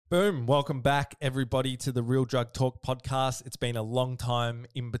Boom. Welcome back, everybody, to the Real Drug Talk podcast. It's been a long time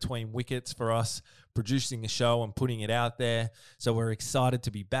in between wickets for us producing a show and putting it out there. So we're excited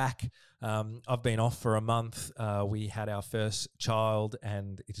to be back. I've been off for a month. We had our first child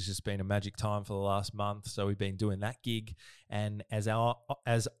and it's just been a magic time for the last month. So we've been doing that gig. And as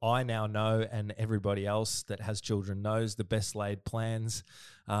I now know, and everybody else that has children knows, the best laid plans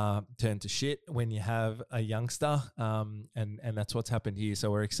turn to shit when you have a youngster. And that's what's happened here.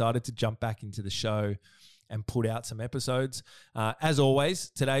 So we're excited to jump back into the show and put out some episodes. As always,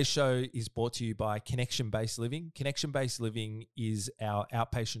 today's show is brought to you by Connection-Based Living. Connection-Based Living is our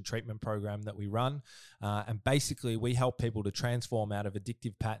outpatient treatment program that we run. And basically, we help people to transform out of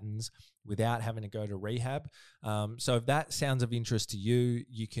addictive patterns without having to go to rehab. So if that sounds of interest to you,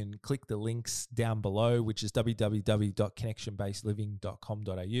 you can click the links down below, which is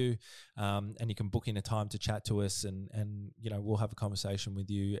www.connectionbasedliving.com.au. And you can book in a time to chat to us and we'll have a conversation with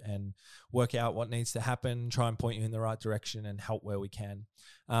you and work out what needs to happen, try and point you in the right direction and help where we can.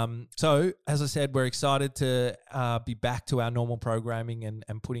 So as I said, we're excited to be back to our normal programming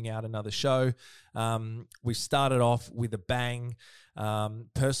and putting out another show. We started off with a bang.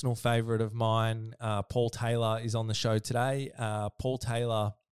 Personal favorite of mine, Paul Taylor, is on the show today. Paul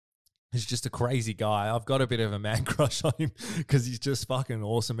Taylor is just a crazy guy. I've got a bit of a man crush on him because he's just fucking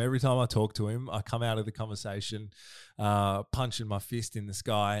awesome. Every time I talk to him, I come out of the conversation punching my fist in the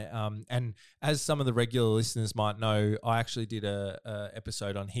sky. And as some of the regular listeners might know, I actually did a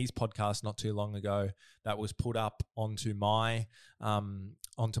episode on his podcast not too long ago that was put up onto my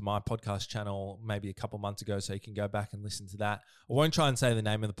podcast channel maybe a couple months ago, so you can go back and listen to that. I won't try and say the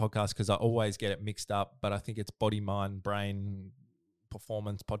name of the podcast because I always get it mixed up, but I think it's Body, Mind, Brain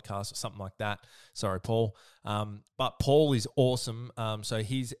Performance Podcast or something like that. Sorry, Paul. But Paul is awesome. So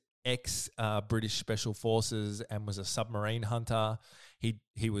he's ex-British Special Forces and was a submarine hunter. He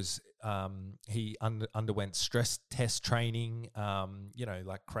underwent stress test training,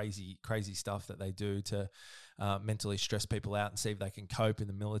 like crazy stuff that they do to mentally stress people out and see if they can cope in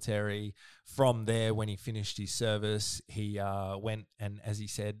the military. From there, when he finished his service, he went and, as he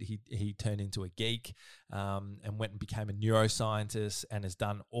said, he turned into a geek and went and became a neuroscientist and has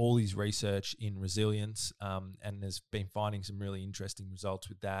done all his research in resilience and has been finding some really interesting results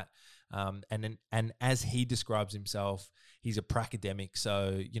with that. And as he describes himself, he's a pracademic.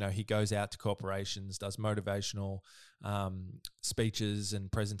 So, he goes out to corporations, does motivational speeches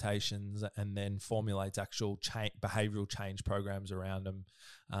and presentations, and then formulates actual behavioral change programs around them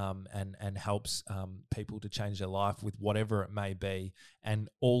and helps people to change their life with whatever it may be. And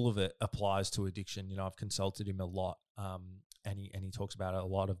all of it applies to addiction. I've consulted him a lot. And he talks about a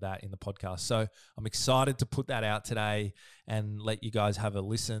lot of that in the podcast. So I'm excited to put that out today and let you guys have a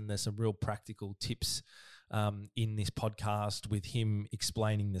listen. There's some real practical tips in this podcast with him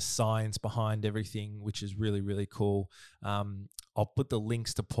explaining the science behind everything, which is really, really cool. I'll put the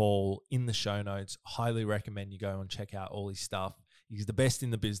links to Paul in the show notes. Highly recommend you go and check out all his stuff. He's the best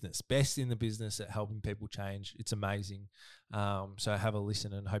in the business at helping people change. It's amazing. So have a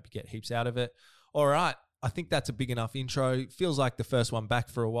listen and hope you get heaps out of it. All right. I think that's a big enough intro. Feels like the first one back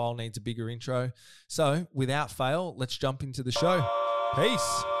for a while needs a bigger intro. So without fail, let's jump into the show.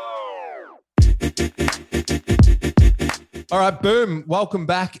 Peace. All right, boom. Welcome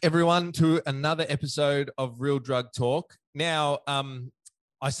back, everyone, to another episode of Real Drug Talk. Now,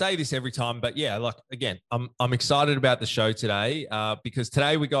 I say this every time, but yeah, I'm excited about the show today because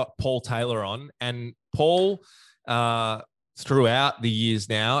today we got Paul Taylor on, and Paul, throughout the years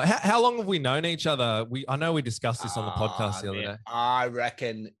now, how long have we known each other? I know we discussed this on the podcast the other day. I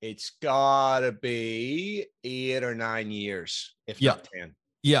reckon it's gotta be 8 or 9 years, if not 10.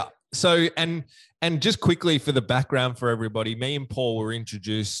 Yeah. So, and just quickly for the background for everybody, me and Paul were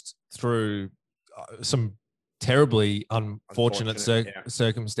introduced through some terribly unfortunate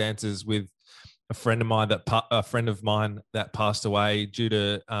circumstances with a friend of mine that passed away due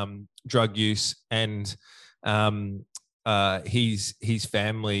to drug use, and his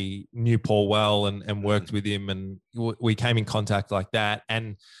family knew Paul well and worked with him, and we came in contact like that.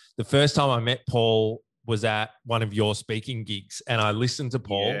 And the first time I met Paul was at one of your speaking gigs, and I listened to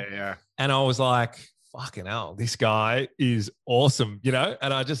Paul and I was like, fucking hell, this guy is awesome,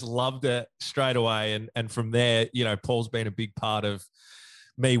 and I just loved it straight away. And from there, Paul's been a big part of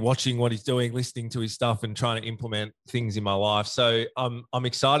me watching what he's doing, listening to his stuff and trying to implement things in my life. So I'm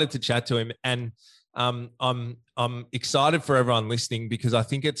excited to chat to him, and I'm excited for everyone listening because I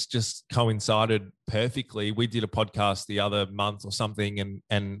think it's just coincided perfectly. We did a podcast the other month or something,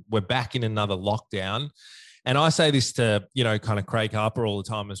 and we're back in another lockdown. And I say this to, kind of Craig Harper all the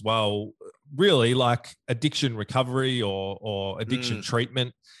time as well. really like addiction recovery or addiction Mm,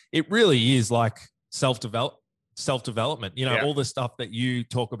 treatment, it really is like self-development. You know, yeah. all the stuff that you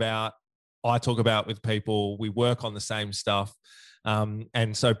talk about, I talk about with people. We work on the same stuff.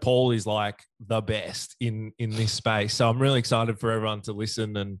 And so Paul is like the best in this space. So I'm really excited for everyone to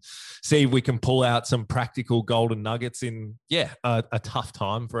listen and see if we can pull out some practical golden nuggets in, a tough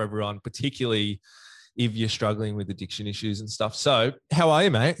time for everyone, particularly if you're struggling with addiction issues and stuff. So how are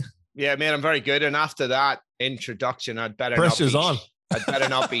you, mate? Yeah, man, I'm very good. And after that introduction, Pressure's on. I'd better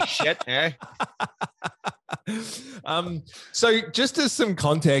not be shit, eh? So just as some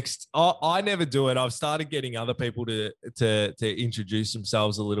context, I never do it. I've started getting other people to introduce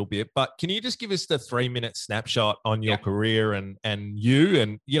themselves a little bit, but can you just give us the 3-minute snapshot on your career and you,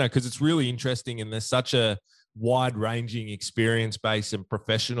 and, you know, because it's really interesting and there's such a wide ranging experience base and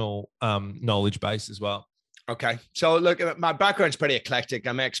professional knowledge base as well. Okay. So look, my background's pretty eclectic.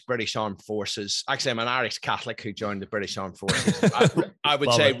 I'm ex-British Armed Forces. Actually, I'm an Irish Catholic who joined the British Armed Forces. I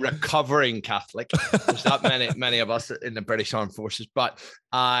would say recovering Catholic. There's not many of us in the British Armed Forces, but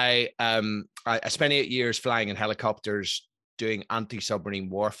I spent 8 years flying in helicopters doing anti-submarine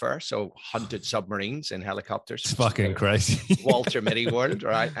warfare. So hunted submarines in helicopters. It's fucking crazy. Walter Mitty world,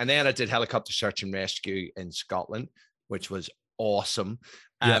 right? And then I did helicopter search and rescue in Scotland, which was awesome.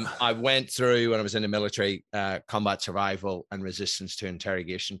 I went through, when I was in the military, combat survival and resistance to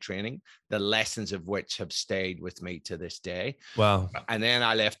interrogation training, the lessons of which have stayed with me to this day. Wow. And then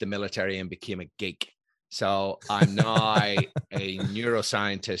I left the military and became a geek. So I'm now a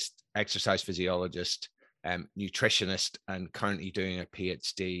neuroscientist, exercise physiologist, nutritionist, and currently doing a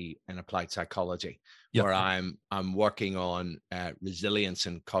PhD in applied psychology, where I'm working on resilience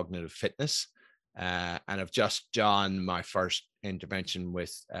and cognitive fitness. And I've just done my first intervention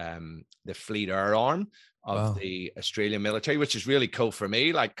with the Fleet Air arm of the Australian military, which is really cool for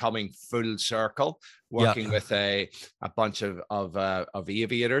me, like coming full circle, working with a bunch of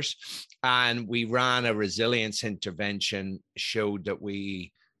aviators. And we ran a resilience intervention, showed that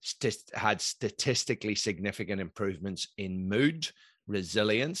we had statistically significant improvements in mood,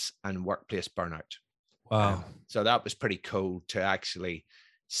 resilience, and workplace burnout. Wow. So that was pretty cool to actually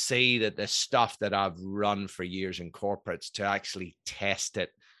see that the stuff that I've run for years in corporates, to actually test it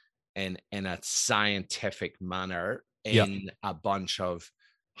in a scientific manner in a bunch of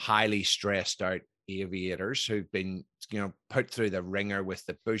highly stressed out aviators who've been, put through the ringer with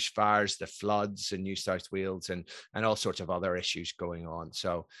the bushfires, the floods in New South Wales, and all sorts of other issues going on.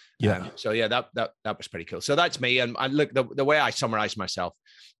 So, that was pretty cool. So that's me. And look, the way I summarize myself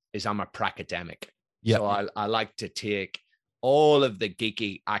is I'm a pracademic. So I like to take all of the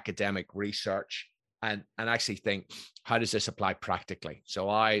geeky academic research and actually think, how does this apply practically? So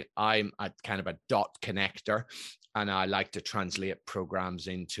I'm a kind of a dot connector, and I like to translate programs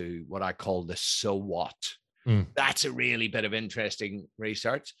into what I call the so what. That's a really bit of interesting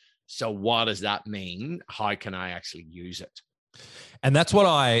research. So what does that mean? How can I actually use it? And that's what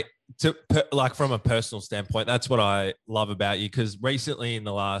like from a personal standpoint, that's what I love about you, because recently in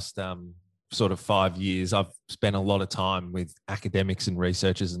the last sort of 5 years, I've spent a lot of time with academics and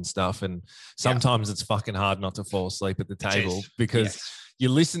researchers and stuff. And sometimes it's fucking hard not to fall asleep at the table because you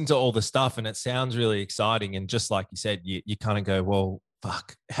listen to all the stuff and it sounds really exciting. And just like you said, you kind of go, well,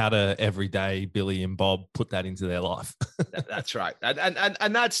 fuck, how do everyday Billy and Bob put that into their life? That's right.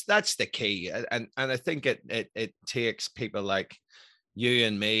 And that's the key. And I think it takes people like you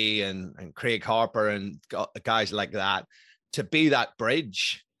and me and Craig Harper and guys like that to be that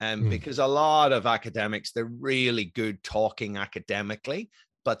bridge. Because a lot of academics, they're really good talking academically,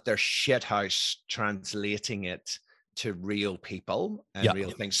 but they're shithouse translating it to real people and real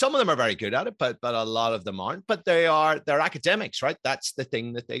things. Some of them are very good at it, but a lot of them aren't. But they're academics, right? That's the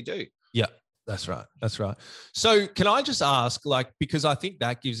thing that they do. Yeah, that's right. That's right. So can I just ask, like, because I think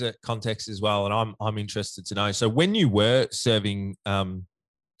that gives it context as well, and I'm interested to know. So when you were serving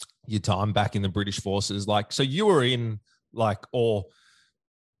your time back in the British forces, like, so you were in or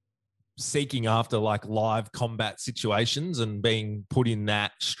seeking after like live combat situations and being put in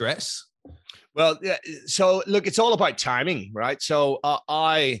that stress? Well, yeah. So look, it's all about timing, right? So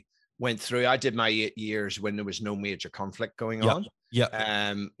I did my 8 years when there was no major conflict going on.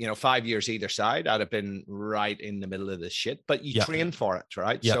 Yeah. 5 years either side, I'd have been right in the middle of this shit, but you train for it,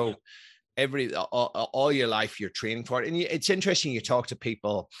 right? So all your life you're training for it. And it's interesting, you talk to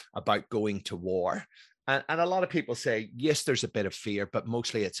people about going to war. And a lot of people say, yes, there's a bit of fear, but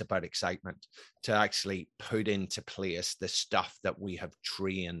mostly it's about excitement to actually put into place the stuff that we have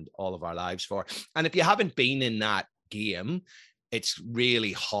trained all of our lives for. And if you haven't been in that game, it's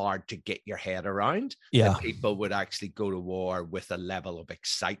really hard to get your head around that people would actually go to war with a level of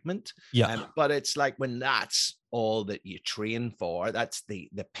excitement. But it's like, when that's all that you train for, that's the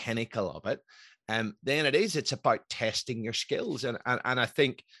pinnacle of it. Then it's about testing your skills. And I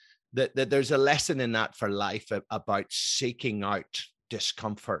think that there's a lesson in that for life about seeking out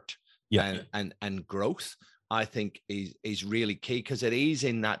discomfort and growth. I think is really key, because it is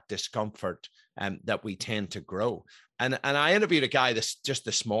in that discomfort that we tend to grow. And I interviewed a guy just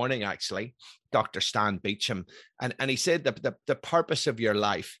this morning, actually, Dr. Stan Beecham, and he said that the purpose of your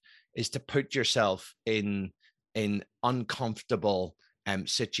life is to put yourself in uncomfortable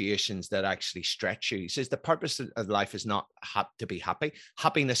situations that actually stretch you. He says the purpose of life is not to be happy.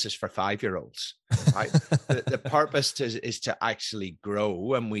 Happiness is for 5-year-olds, right? the purpose is to actually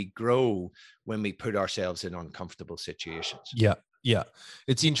grow, and we grow when we put ourselves in uncomfortable situations. Yeah,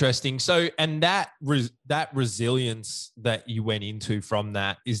 it's interesting. So, and that resilience that you went into from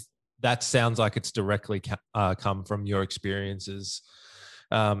that sounds like it's directly come from your experiences.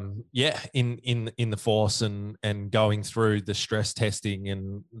 In the force and going through the stress testing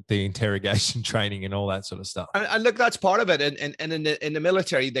and the interrogation training and all that sort of stuff. And look, that's part of it. And in the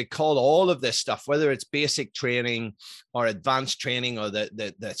military, they call all of this stuff, whether it's basic training or advanced training, or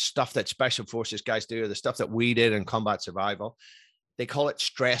the stuff that special forces guys do, or the stuff that we did in combat survival, they call it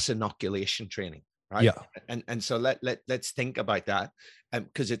stress inoculation training, right? And so let's think about that,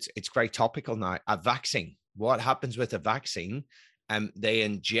 because it's very topical now. A vaccine. What happens with a vaccine? They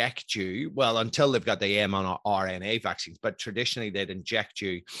inject you, well, until they've got the mRNA vaccines, but traditionally they'd inject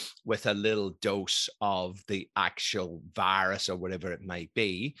you with a little dose of the actual virus or whatever it may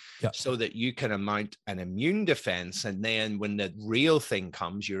be, so that you can mount an immune defense. And then when the real thing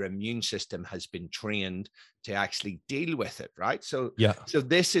comes, your immune system has been trained to actually deal with it, right? So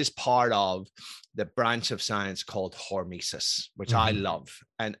this is part of the branch of science called hormesis, which I love.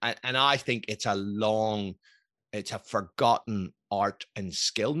 And I think it's a forgotten art and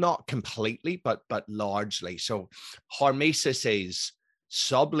skill, not completely, but largely. So hormesis is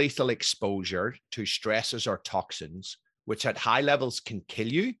sublethal exposure to stresses or toxins, which at high levels can kill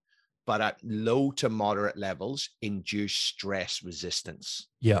you, but at low to moderate levels induce stress resistance.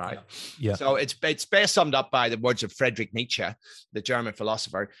 Right. So it's best summed up by the words of Friedrich Nietzsche, the German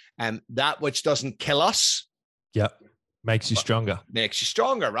philosopher, that which doesn't kill us makes you stronger. Makes you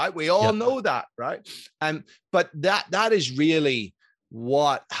stronger, right? We all know that, right? But that is really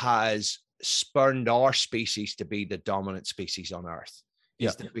what has spurned our species to be the dominant species on Earth.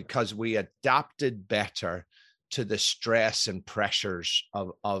 Is that because we adapted better to the stress and pressures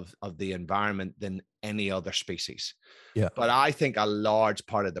of the environment than any other species. But I think a large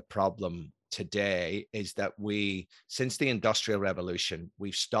part of the problem today is that since the Industrial Revolution,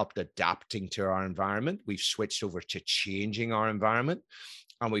 we've stopped adapting to our environment. We've switched over to changing our environment,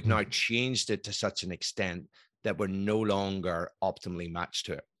 and we've now changed it to such an extent that we're no longer optimally matched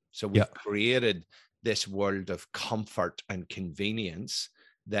to it. So we've created this world of comfort and convenience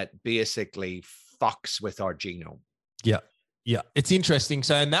that basically fucks with our genome. It's interesting.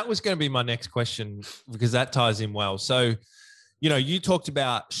 So, and that was going to be my next question, because that ties in well. So, you talked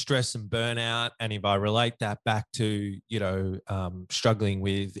about stress and burnout, and if I relate that back to, struggling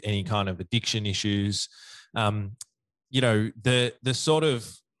with any kind of addiction issues, the sort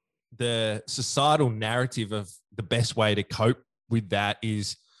of the societal narrative of the best way to cope with that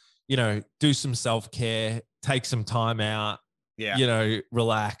is, do some self-care, take some time out,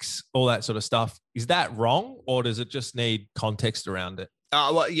 relax, all that sort of stuff. Is that wrong, or does it just need context around it?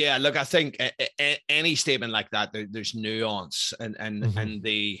 Look, I think any statement like that, there's nuance, and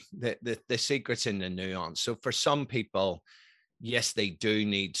the secret's in the nuance. So for some people, yes, they do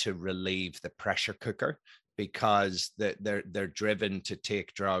need to relieve the pressure cooker, because they're driven to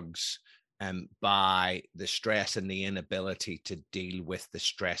take drugs by the stress and the inability to deal with the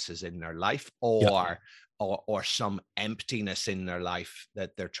stresses in their life, or some emptiness in their life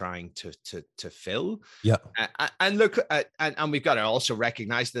that they're trying to fill. And look, and we've got to also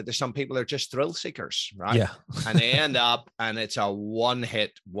recognize that there's some people that are just thrill seekers, right? And they end up, and it's a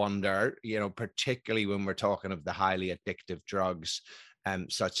one-hit wonder, particularly when we're talking of the highly addictive drugs,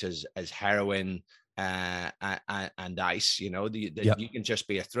 such as heroin and ice. You can just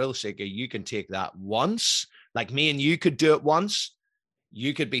be a thrill seeker. You can take that once, like me and you could do it once.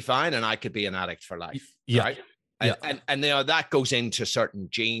 You could be fine, and I could be an addict for life, right? And that goes into certain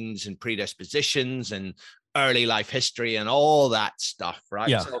genes and predispositions and early life history and all that stuff,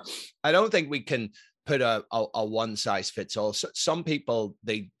 right? So I don't think we can put a one size fits all. So some people,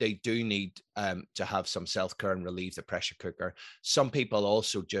 they do need to have some self-care and relieve the pressure cooker. Some people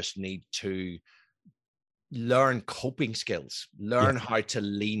also just need to learn coping skills, learn how to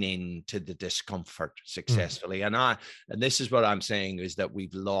lean into the discomfort successfully. And this is what I'm saying, is that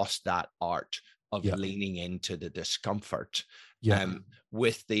we've lost that art of leaning into the discomfort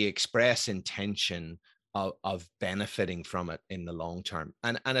with the express intention of benefiting from it in the long term.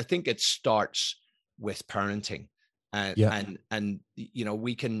 And I think it starts with parenting. And you know,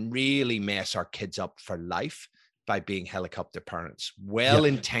 we can really mess our kids up for life by being helicopter parents,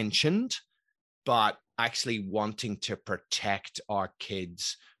 well-intentioned, but actually wanting to protect our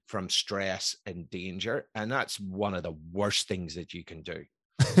kids from stress and danger. And that's one of the worst things that you can do,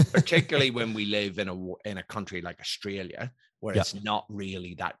 particularly when we live in a country like Australia, where it's not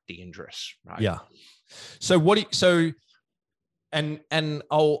really that dangerous, right? Yeah. So and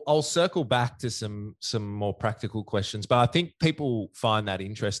I'll circle back to some more practical questions, but I think people find that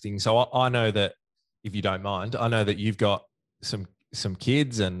interesting. So I know that, if you don't mind, I know that you've got some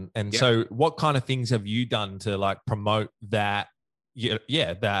kids, and so what kind of things have you done to like promote that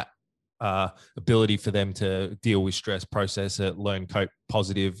that ability for them to deal with stress, process it, learn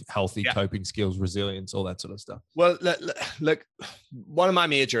positive, healthy coping skills, resilience, all that sort of stuff? Well, look, one of my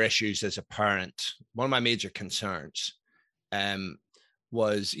major issues as a parent, one of my major concerns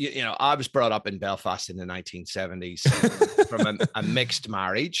was, you know, I was brought up in Belfast in the 1970s from a mixed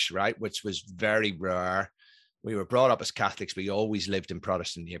marriage, right, which was very rare. We were brought up as Catholics. We always lived in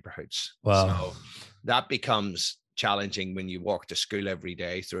Protestant neighborhoods. Wow. So that becomes challenging when you walk to school every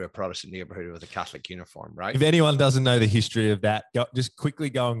day through a Protestant neighborhood with a Catholic uniform, right? If anyone doesn't know the history of that, just quickly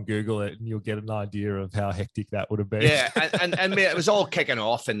go and Google it, and you'll get an idea of how hectic that would have been. Yeah, and it was all kicking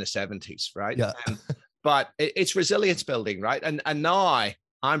off in the 70s, right? Yeah. But it's resilience building, right? And now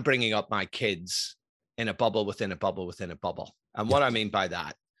I'm bringing up my kids in a bubble within a bubble within a bubble. And what I mean by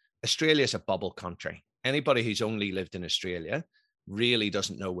that, Australia is a bubble country. Anybody who's only lived in Australia really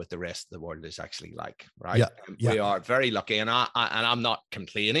doesn't know what the rest of the world is actually like, right? We are very lucky, and I'm not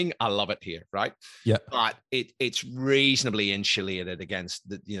complaining. I love it here, right? Yeah. But it's reasonably insulated against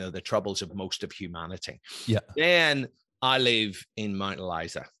the troubles of most of humanity. Yeah. Then I live in Mount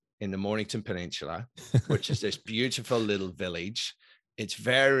Eliza in the Mornington Peninsula, which is this beautiful little village. It's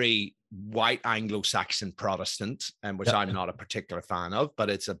very white Anglo-Saxon Protestant, and which I'm not a particular fan of,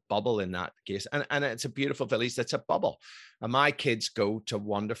 but it's a bubble in that case. And it's a beautiful village that's a bubble. And my kids go to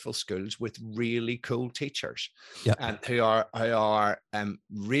wonderful schools with really cool teachers and who are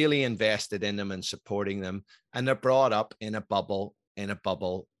really invested in them and supporting them. And they're brought up in a bubble, in a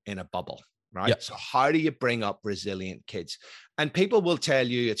bubble, in a bubble. Right. Yep. So how do you bring up resilient kids? And people will tell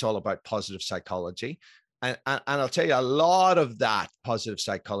you it's all about positive psychology. And I'll tell you, a lot of that positive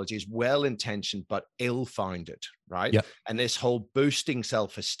psychology is well-intentioned, but ill-founded, right? Yep. And this whole boosting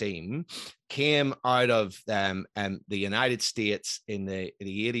self-esteem came out of the United States in the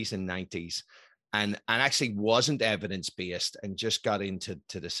 80s and 90s. And actually wasn't evidence-based and just got into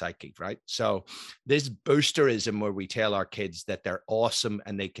the psyche, right? So this boosterism where we tell our kids that they're awesome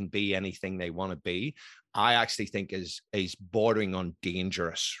and they can be anything they want to be, I actually think is bordering on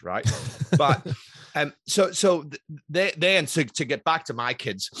dangerous, right? But so to get back to my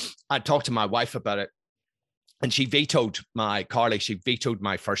kids, I talked to my wife about it, and she vetoed my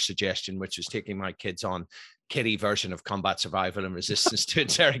first suggestion, which was taking my kids on kiddie version of combat survival and resistance to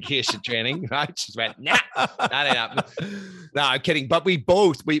interrogation training, right? She went, nah, that ain't happening. No, I'm kidding. But we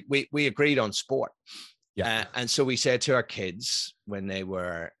agreed on sport. Yeah. And so we said to our kids when they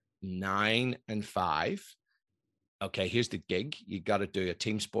were 9 and 5, okay, here's the gig. You got to do a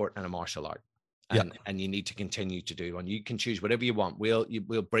team sport and a martial art. And you need to continue to do one. You can choose whatever you want. We'll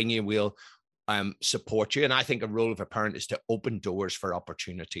bring you, we'll support you. And I think a role of a parent is to open doors for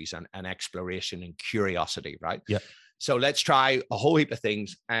opportunities and exploration and curiosity, right? Yeah. So let's try a whole heap of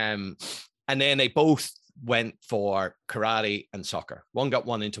things. And then they both went for karate and soccer. One got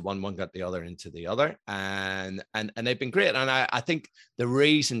one into one got the other into the other. And they've been great. And I think the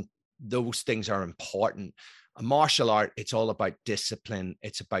reason those things are important, a martial art, it's all about discipline.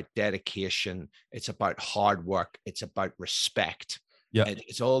 It's about dedication. It's about hard work. It's about respect. Yeah,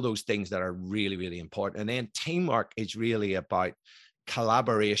 it's all those things that are really, really important. And then teamwork is really about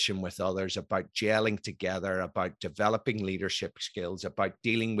collaboration with others, about gelling together, about developing leadership skills, about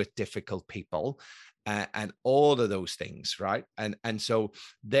dealing with difficult people, and all of those things, right? And so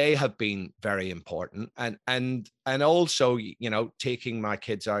they have been very important. And also, taking my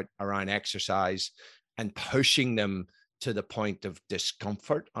kids out around exercise and pushing them to the point of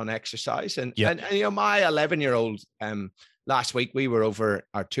discomfort on exercise. And my 11-year-old, last week we were over,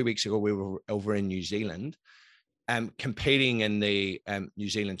 or 2 weeks ago, we were over in New Zealand, competing in the New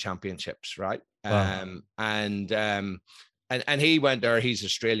Zealand Championships, right? Wow. and he went there. He's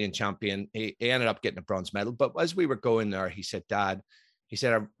Australian champion. He ended up getting a bronze medal. But as we were going there, he said, Dad, he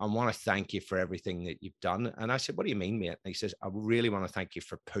said, I want to thank you for everything that you've done. And I said, what do you mean, mate? And he says, I really want to thank you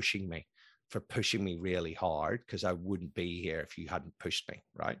for pushing me really hard, because I wouldn't be here if you hadn't pushed me.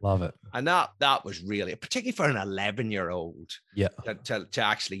 Right. Love it. And that was really, particularly for an 11-year-old, to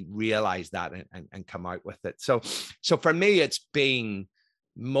actually realize that and come out with it. So for me, it's been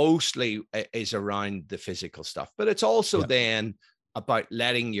mostly is around the physical stuff, but it's also then about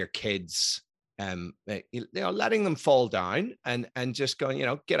letting your kids, letting them fall down and just going,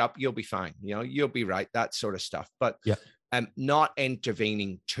 get up, you'll be fine, you'll be right, that sort of stuff. But not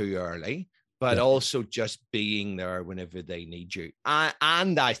intervening too early, but also just being there whenever they need you.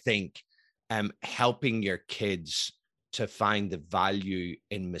 And I think helping your kids to find the value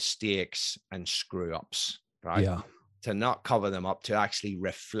in mistakes and screw ups, right? Yeah. To not cover them up, to actually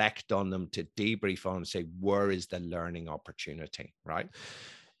reflect on them, to debrief on them, say, where is the learning opportunity, right?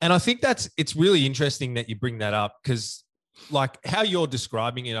 And I think it's really interesting that you bring that up, because like how you're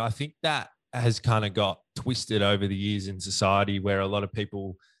describing it, I think that has kind of got twisted over the years in society, where a lot of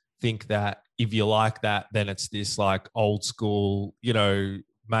people think that if you like that, then it's this like old school,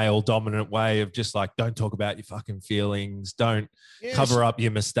 male dominant way of just like, don't talk about your fucking feelings, don't cover up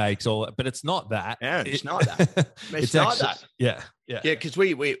your mistakes, but it's not that. Yeah, it's not that. It's not actually, that. Yeah. Because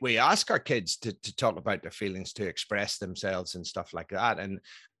we ask our kids to talk about their feelings, to express themselves and stuff like that.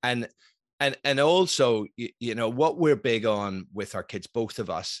 And also, what we're big on with our kids, both of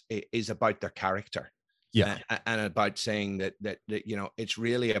us, is about their character. Yeah. And about saying that it's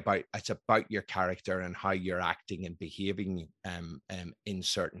really about your character and how you're acting and behaving in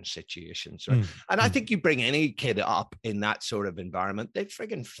certain situations. Right? And I think you bring any kid up in that sort of environment, they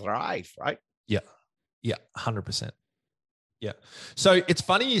friggin' thrive, right? Yeah. 100%. Yeah. So it's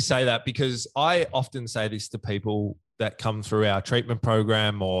funny you say that, because I often say this to people that come through our treatment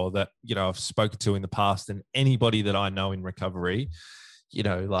program, or that, I've spoken to in the past, and anybody that I know in recovery,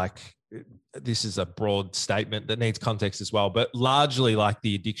 like, this is a broad statement that needs context as well, but largely like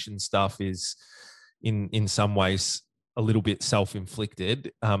the addiction stuff is in some ways a little bit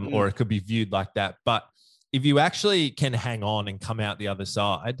self-inflicted, or it could be viewed like that. But if you actually can hang on and come out the other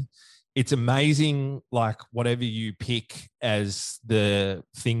side, it's amazing, like whatever you pick as the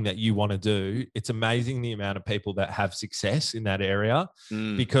thing that you want to do, it's amazing the amount of people that have success in that area,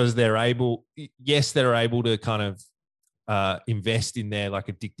 because they're able to kind of invest in their like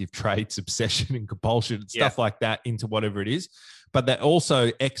addictive traits, obsession and compulsion and stuff like that into whatever it is. But they're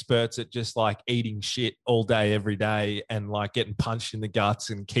also experts at just like eating shit all day, every day, and like getting punched in the guts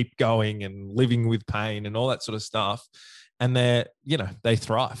and keep going and living with pain and all that sort of stuff. And they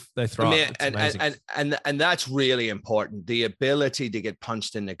thrive. They thrive. And that's really important. The ability to get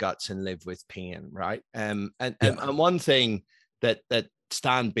punched in the guts and live with pain. Right. And one thing that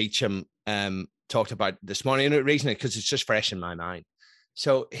Stan Beecham, talked about this morning, and the reason because it's just fresh in my mind.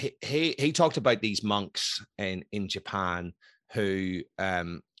 So he talked about these monks in Japan who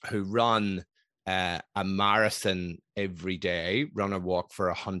run a marathon every day, run a walk for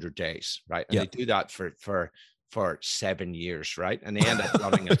 100 days, right? And they do that for 7 years, right? And they end up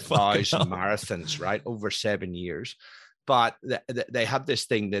running 1,000 marathons, right, over 7 years. But they have this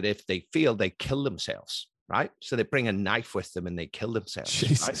thing that if they fail, they kill themselves. Right. So they bring a knife with them and they kill themselves.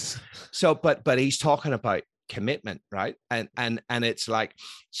 Jesus. Right? So, but he's talking about commitment, right? And it's like,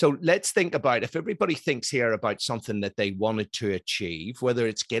 so let's think about, if everybody thinks here about something that they wanted to achieve, whether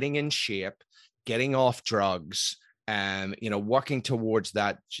it's getting in shape, getting off drugs, working towards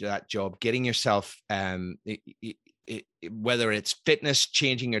that job, getting yourself, whether it's fitness,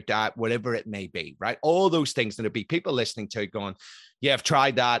 changing your diet, whatever it may be, right? All those things, there'll be people listening to it going, yeah, I've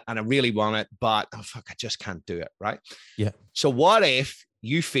tried that and I really want it, but oh, fuck, I just can't do it, right? Yeah. So what if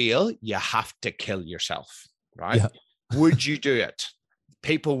you feel you have to kill yourself, right? Yeah. Would you do it?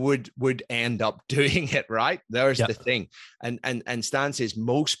 People would end up doing it, right? There's the thing. And Stan says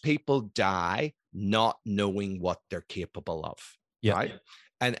most people die not knowing what they're capable of, right?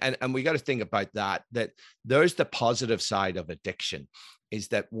 And we got to think about that there's the positive side of addiction, is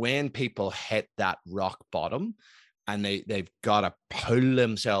that when people hit that rock bottom and they've got to pull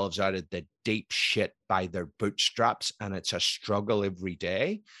themselves out of the deep shit by their bootstraps, and it's a struggle every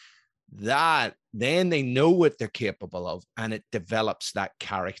day, that then they know what they're capable of, and it develops that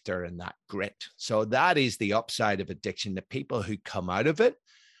character and that grit. So that is the upside of addiction. The people who come out of it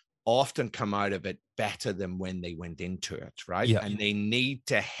often come out of it better than when they went into it, right? Yeah. And they need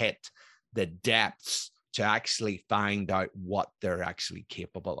to hit the depths to actually find out what they're actually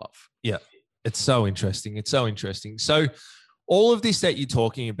capable of. Yeah. It's so interesting. So all of this that you're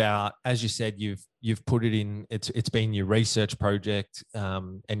talking about, as you said, you've put it in. It's been your research project,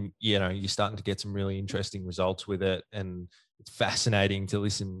 and you're starting to get some really interesting results with it, and it's fascinating to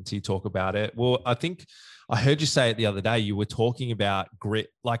listen to you talk about it. Well, I think I heard you say it the other day. You were talking about grit.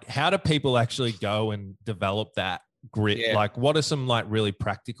 Like, how do people actually go and develop that grit? Yeah. Like, what are some like really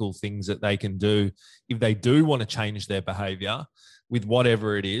practical things that they can do if they do want to change their behavior with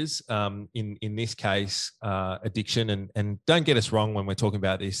whatever it is, in this case, addiction. And don't get us wrong when we're talking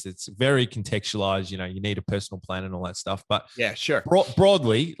about this, it's very contextualized. You need a personal plan and all that stuff. But yeah, sure.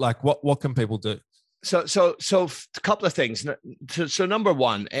 Broadly, like what can people do? So a couple of things. So number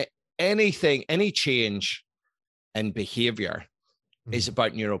one, any change in behavior is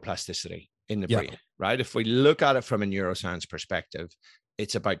about neuroplasticity in the brain, right? If we look at it from a neuroscience perspective,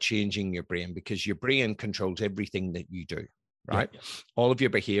 it's about changing your brain, because your brain controls everything that you do. Right? Yeah. All of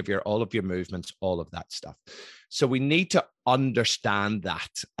your behavior, all of your movements, all of that stuff. So we need to understand that,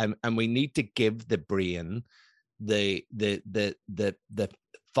 and we need to give the brain the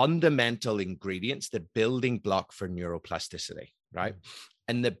fundamental ingredients, the building block for neuroplasticity, right?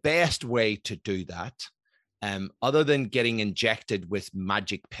 And the best way to do that, other than getting injected with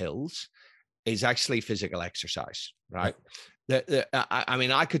magic pills, is actually physical exercise, right? I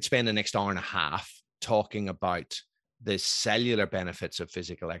mean, I could spend the next hour and a half talking about the cellular benefits of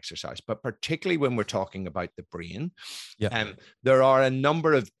physical exercise, but particularly when we're talking about the brain, there are a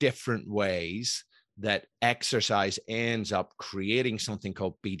number of different ways that exercise ends up creating something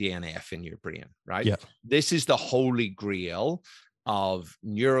called BDNF in your brain, right? Yeah. This is the holy grail of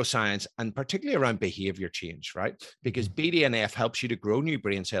neuroscience, and particularly around behavior change, right? Because BDNF helps you to grow new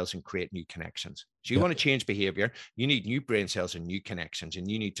brain cells and create new connections. So you want to change behavior, you need new brain cells and new connections, and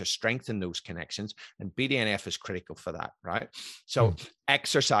you need to strengthen those connections. And BDNF is critical for that, right? So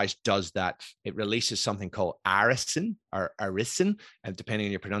exercise does that. It releases something called irisin, depending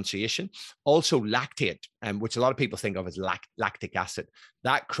on your pronunciation. Also lactate, which a lot of people think of as lactic acid.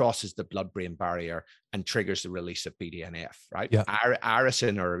 That crosses the blood-brain barrier and triggers the release of BDNF, right? Yeah.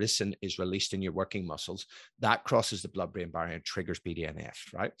 Irisin is released in your working muscles. That crosses the blood-brain barrier and triggers BDNF,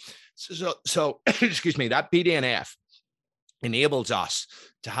 right? So excuse me, that BDNF enables us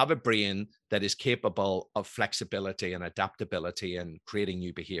to have a brain that is capable of flexibility and adaptability and creating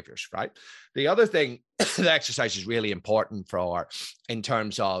new behaviors, right? The other thing that exercise is really important for in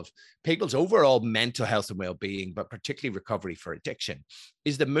terms of people's overall mental health and well-being, but particularly recovery for addiction,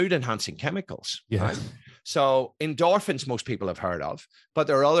 is the mood enhancing chemicals, right? So endorphins, most people have heard of, but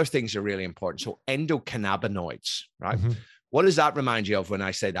there are other things that are really important. So endocannabinoids, right? What does that remind you of when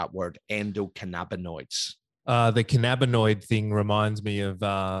I say that word, endocannabinoids? The cannabinoid thing reminds me of,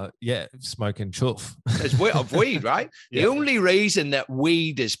 smoking chuff. Of weed, right? The only reason that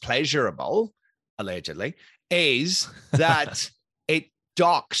weed is pleasurable, allegedly, is that it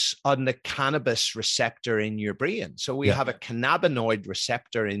docks on the cannabis receptor in your brain. So we have a cannabinoid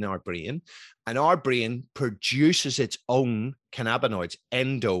receptor in our brain, and our brain produces its own cannabinoids.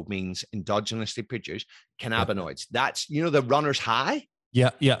 Endo means endogenously produced cannabinoids. That's, the runner's high.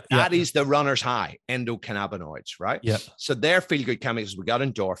 That is the runner's high, endocannabinoids, right? Yeah. So they're feel-good chemicals. We got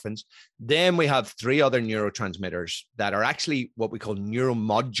endorphins. Then we have three other neurotransmitters that are actually what we call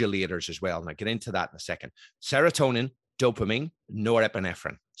neuromodulators as well. And I'll get into that in a second. Serotonin, dopamine,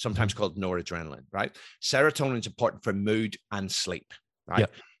 norepinephrine, sometimes called noradrenaline, right? Serotonin is important for mood and sleep, right?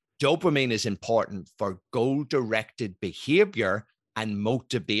 Yeah. Dopamine is important for goal-directed behavior and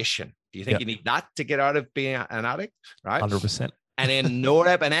motivation. Do you think you need that to get out of being an addict, right? 100%. And then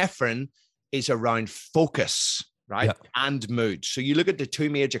norepinephrine is around focus, right? And mood. So you look at the two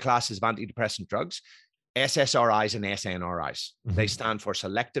major classes of antidepressant drugs, SSRIs and SNRIs. They stand for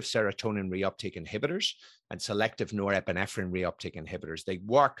selective serotonin reuptake inhibitors and selective norepinephrine reuptake inhibitors. They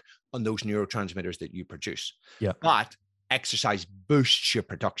work on those neurotransmitters that you produce. But exercise boosts your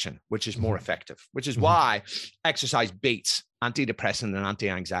production, which is more effective, which is why exercise beats antidepressant and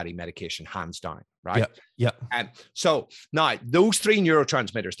anti-anxiety medication hands down, right? And so now those three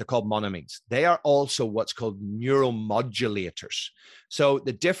neurotransmitters, they're called monoamines. They are also what's called neuromodulators. So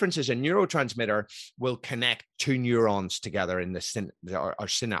the difference is a neurotransmitter will connect two neurons together in the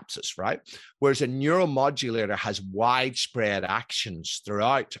synapses, right? Whereas a neuromodulator has widespread actions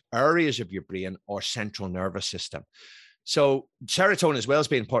throughout areas of your brain or central nervous system. So serotonin, as well as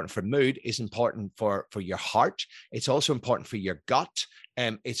being important for mood, is important for your heart. It's also important for your gut.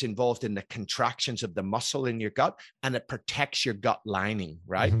 It's involved in the contractions of the muscle in your gut, and it protects your gut lining,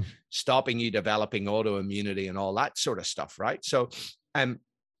 right? Stopping you developing autoimmunity and all that sort of stuff, right? So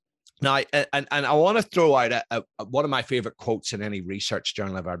Now, and I want to throw out one of my favorite quotes in any research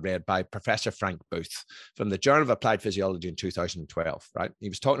journal I've ever read by Professor Frank Booth from the Journal of Applied Physiology in 2012, right? He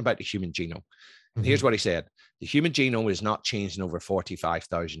was talking about the human genome. And here's what he said. The human genome is not changed in over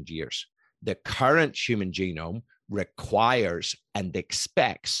 45,000 years. The current human genome requires and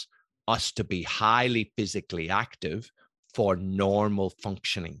expects us to be highly physically active for normal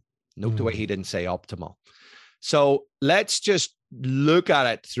functioning. Note the way he didn't say optimal. So let's just look at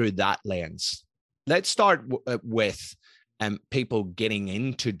it through that lens. Let's start with people getting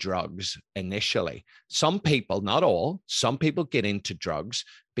into drugs initially. Some people, not all, some people get into drugs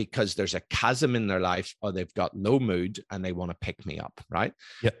because there's a chasm in their life, or they've got low mood and they want to pick me up, right?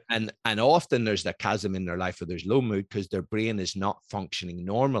 Yep. And often there's the chasm in their life where there's low mood because their brain is not functioning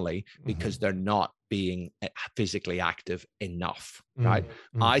normally because they're not being physically active enough, right?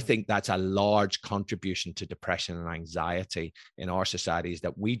 I think that's a large contribution to depression and anxiety in our society, is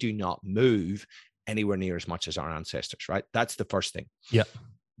that we do not move anywhere near as much as our ancestors, right? That's the first thing. Yeah.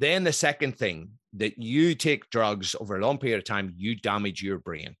 Then the second thing, that you take drugs over a long period of time, you damage your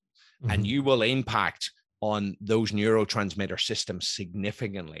brain and you will impact on those neurotransmitter systems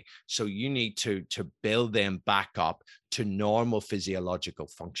significantly. So you need to build them back up to normal physiological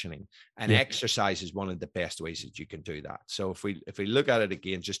functioning. And exercise is one of the best ways that you can do that. So if we look at it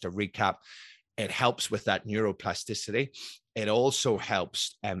again, just to recap, it helps with that neuroplasticity. It also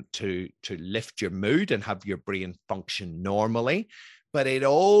helps to lift your mood and have your brain function normally. But it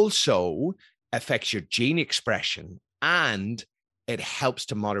also affects your gene expression, and it helps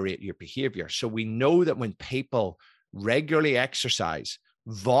to moderate your behavior. So we know that when people regularly exercise,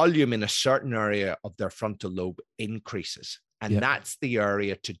 volume in a certain area of their frontal lobe increases. And that's the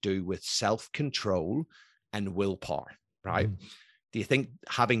area to do with self-control and willpower, right? Do you think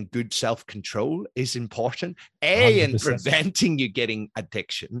having good self-control is important? A, 100%. In preventing you getting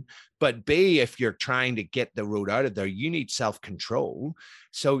addiction, but B, if you're trying to get the road out of there, you need self-control.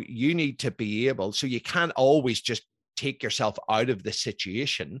 So you need to be able, so you can't always just take yourself out of the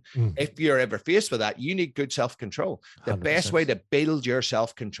situation. If you're ever faced with that, you need good self-control. The 100%. Best way to build your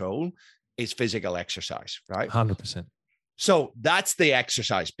self-control is physical exercise, right? 100%. So that's the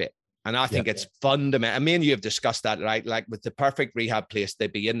exercise bit. And I think it's fundamental. I mean, you have discussed that, right? Like with the perfect rehab place,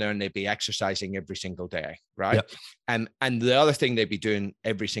 they'd be in there and they'd be exercising every single day, right? And the other thing they'd be doing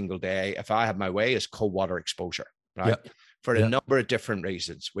every single day, if I had my way, is cold water exposure, right? For a number of different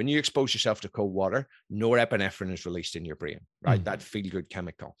reasons. When you expose yourself to cold water, norepinephrine is released in your brain, right? That feel-good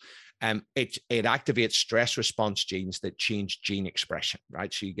chemical. It activates stress response genes that change gene expression,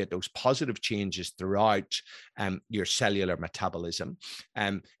 right? So you get those positive changes throughout your cellular metabolism.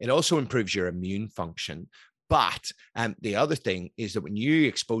 It also improves your immune function. But the other thing is that when you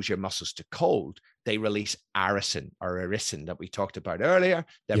expose your muscles to cold, they release irisin that we talked about earlier,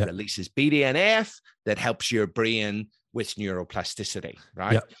 that releases BDNF, that helps your brain with neuroplasticity,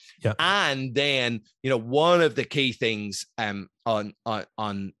 right? And then, one of the key things on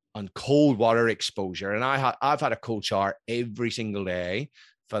cold water exposure, and I've had a cold shower every single day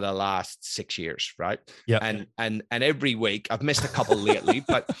for the last 6 years, right? And every week, I've missed a couple lately,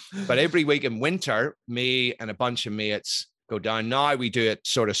 but every week in winter, me and a bunch of mates go down. Now we do it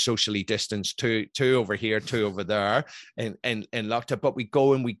sort of socially distanced, two over here, two over there, and locked up. But we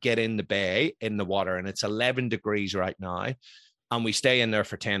go and we get in the bay, in the water, and it's 11 degrees right now. And we stay in there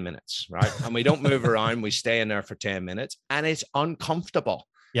for 10 minutes, right? And we don't move around. We stay in there for 10 minutes, and it's uncomfortable.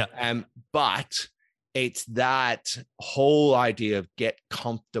 But it's that whole idea of get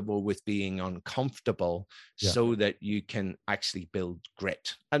comfortable with being uncomfortable so that you can actually build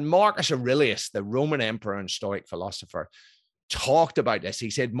grit. And Marcus Aurelius, the Roman emperor and Stoic philosopher, talked about this. He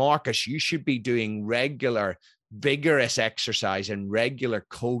said, Marcus, you should be doing regular, vigorous exercise and regular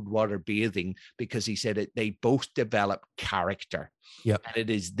cold water bathing, because he said they both develop character. And it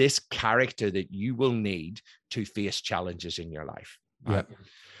is this character that you will need to face challenges in your life. Right?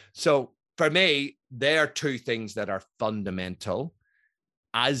 So for me, there are two things that are fundamental,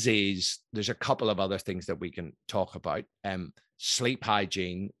 as is, there's a couple of other things that we can talk about. Sleep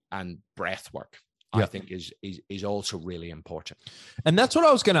hygiene and breath work, I think is also really important. And that's what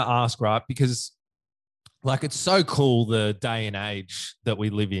I was going to ask, right? Because like, it's so cool, the day and age that we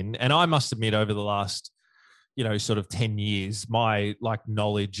live in. And I must admit, over the last, sort of 10 years, my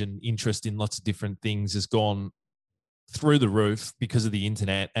knowledge and interest in lots of different things has gone through the roof because of the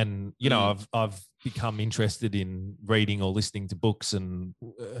internet. And, I've become interested in reading or listening to books and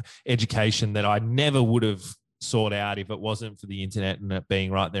education that I never would have sought out if it wasn't for the internet and it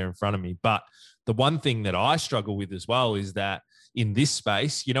being right there in front of me. But the one thing that I struggle with as well is that in this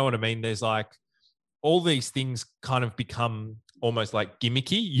space, you know what I mean? There's all these things kind of become almost like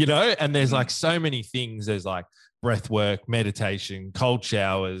gimmicky, and there's like so many things. There's like breath work, meditation, cold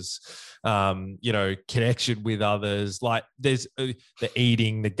showers, connection with others. Like there's the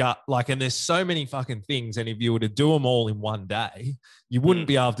eating, the gut, and there's so many fucking things. And if you were to do them all in one day, you wouldn't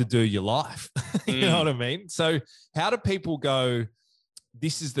be able to do your life. You know what I mean? So how do people go,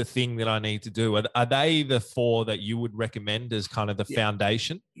 this is the thing that I need to do? Are they the 4 that you would recommend as kind of the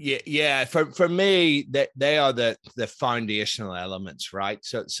foundation? Yeah. For me, they are the foundational elements, right?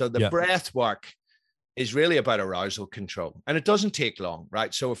 So the breath work is really about arousal control, and it doesn't take long,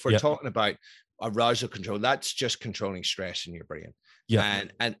 right? So if we're talking about arousal control, that's just controlling stress in your brain. Yeah.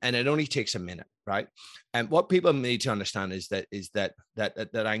 And it only takes a minute, right? And what people need to understand is that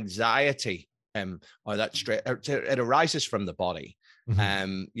anxiety or that stress, it arises from the body.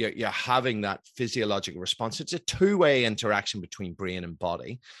 You're having that physiological response. It's a two-way interaction between brain and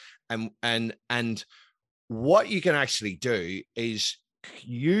body. And what you can actually do is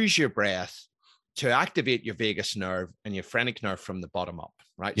use your breath to activate your vagus nerve and your phrenic nerve from the bottom up,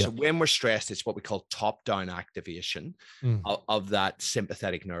 right? So when we're stressed, it's what we call top-down activation of that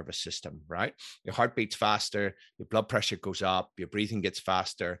sympathetic nervous system, right? Your heart beats faster, your blood pressure goes up, your breathing gets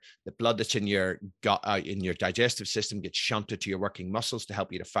faster, the blood that's in your gut, in your digestive system gets shunted to your working muscles to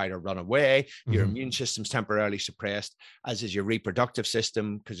help you to fight or run away. Your immune system's temporarily suppressed, as is your reproductive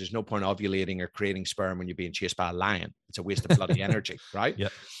system, because there's no point ovulating or creating sperm when you're being chased by a lion. It's a waste of bloody energy, right?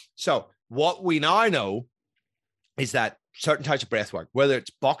 So what we now know is that certain types of breath work, whether it's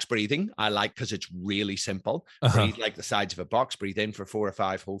box breathing, I like because it's really simple. Breathe like the sides of a box, breathe in for 4 or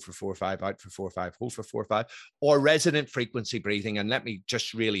 5, hold for 4 or 5, out for 4 or 5, hold for 4 or 5, or resonant frequency breathing. And let me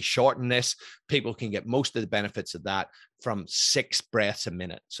just really shorten this. People can get most of the benefits of that from 6 breaths a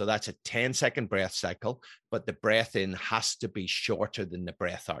minute. So that's a 10-second breath cycle, but the breath in has to be shorter than the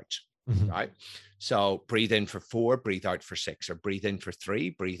breath out. Right? So breathe in for 4, breathe out for 6, or breathe in for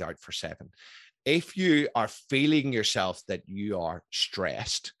 3, breathe out for 7. If you are feeling yourself that you are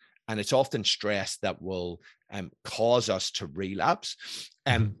stressed, and it's often stress that will cause us to relapse,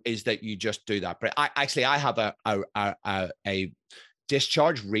 is that you just do that. But I have a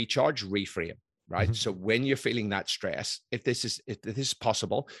discharge, recharge, reframe, right? So when you're feeling that stress, if this is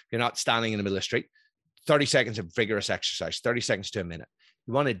possible, you're not standing in the middle of the street, 30 seconds of vigorous exercise, 30 seconds to a minute.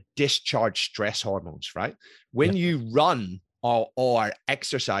 You want to discharge stress hormones, right? When you run or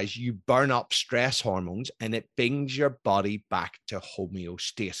exercise, you burn up stress hormones and it brings your body back to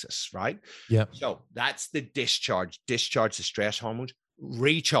homeostasis, right? Yeah. So that's the discharge the stress hormones,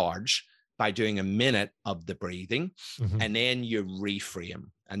 recharge by doing a minute of the breathing, and then you reframe.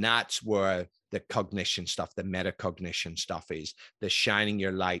 And that's where the cognition stuff, the metacognition stuff is, the shining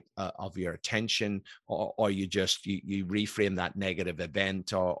your light of your attention, or you reframe that negative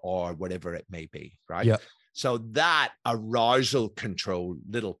event or whatever it may be, right? Yeah. So that arousal control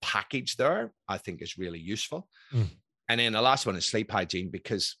little package there, I think is really useful. And then the last one is sleep hygiene,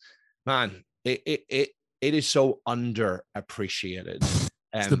 because man, it is so underappreciated.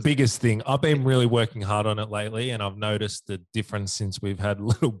 It's the biggest thing. I've been really working hard on it lately, and I've noticed the difference since we've had a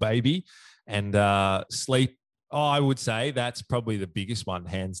little baby. And sleep, I would say that's probably the biggest one,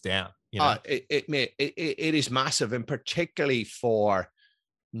 hands down. It is massive, and particularly for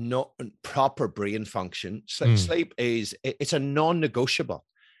not proper brain function. Sleep it's a non-negotiable.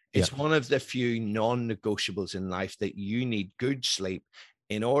 It's one of the few non-negotiables in life that you need good sleep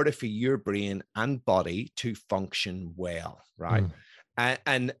in order for your brain and body to function well, right?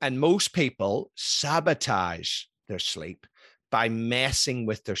 And most people sabotage their sleep by messing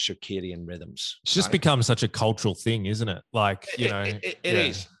with their circadian rhythms. It's just become such a cultural thing, isn't it? Like, it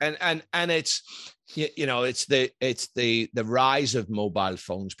is. And it's, it's the rise of mobile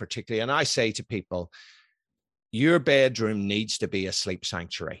phones particularly. And I say to people, your bedroom needs to be a sleep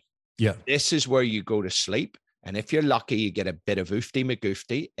sanctuary. Yeah. This is where you go to sleep. And if you're lucky, you get a bit of oofty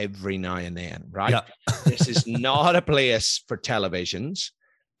McGoofty every now and then, right? Yeah. This is not a place for televisions.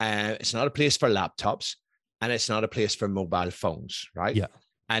 It's not a place for laptops. And it's not a place for mobile phones, right? Yeah.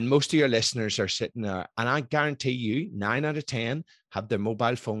 And most of your listeners are sitting there, and I guarantee you 9 out of 10 have their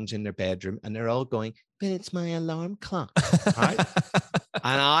mobile phones in their bedroom, and they're all going, but it's my alarm clock, right?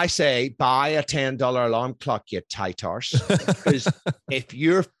 And I say, buy a $10 alarm clock, you tight arse. Because if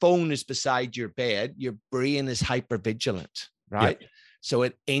your phone is beside your bed, your brain is hypervigilant, right? Yeah. So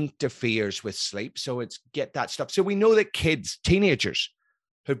it interferes with sleep. So it's get that stuff. So we know that kids, teenagers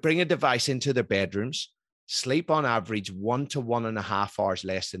who bring a device into their bedrooms, sleep on average 1 to 1.5 hours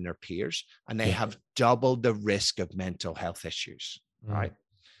less than their peers, and they have double the risk of mental health issues, right?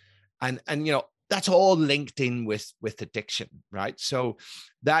 And that's all linked in with addiction, right? So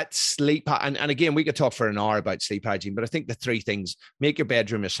that sleep, and again, we could talk for an hour about sleep hygiene, but I think the three things: make your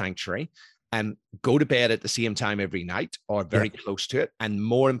bedroom a sanctuary, and go to bed at the same time every night or very close to it. And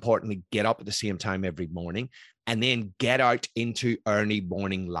more importantly, get up at the same time every morning, and then get out into early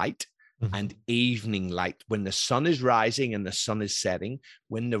morning light and evening light when the sun is rising and the sun is setting,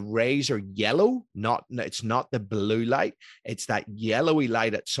 when the rays are yellow, it's not the blue light, it's that yellowy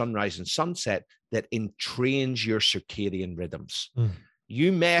light at sunrise and sunset that entrains your circadian rhythms.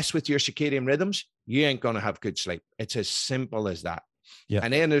 You mess with your circadian rhythms, you ain't going to have good sleep. It's as simple as that. Yeah.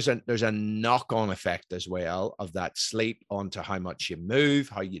 And then there's a knock-on effect as well of that sleep onto how much you move,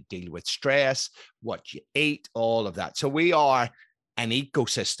 how you deal with stress, what you eat, all of that. So we are an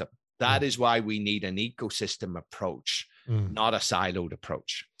ecosystem. That is why we need an ecosystem approach, not a siloed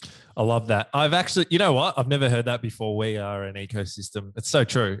approach. I love that. I've actually, you know what? I've never heard that before. We are an ecosystem. It's so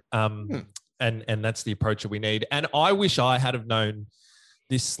true. And that's the approach that we need. And I wish I had have known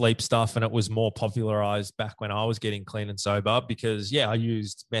this sleep stuff and it was more popularized back when I was getting clean and sober, because I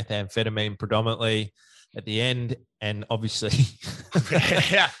used methamphetamine predominantly at the end, and obviously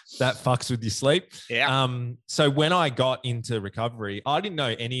that fucks with your sleep. So when I got into recovery, I didn't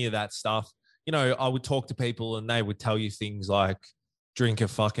know any of that stuff. You know, I would talk to people and they would tell you things like drink a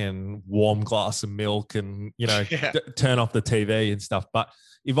fucking warm glass of milk and, you know, turn off the TV and stuff. But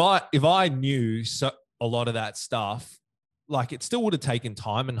if I knew a lot of that stuff, like, it still would have taken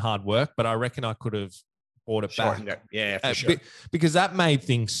time and hard work, but I reckon I could have brought it back. Yeah, for sure. Because that made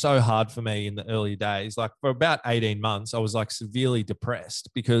things so hard for me in the early days. Like, for about 18 months, I was like severely depressed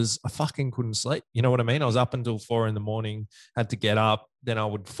because I fucking couldn't sleep. You know what I mean? I was up until 4 a.m, had to get up. Then I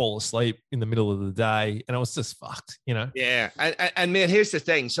would fall asleep in the middle of the day and I was just fucked, you know? Yeah. And man, here's the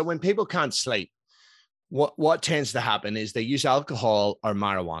thing. So when people can't sleep, what tends to happen is they use alcohol or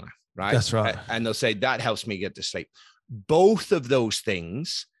marijuana, right? That's right. And they'll say, that helps me get to sleep. Both of those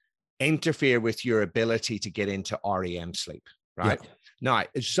things interfere with your ability to get into REM sleep, right? Yeah. Now,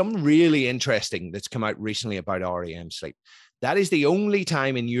 it's something really interesting that's come out recently about REM sleep. That is the only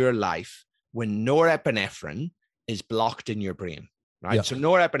time in your life when norepinephrine is blocked in your brain, right? Yeah. So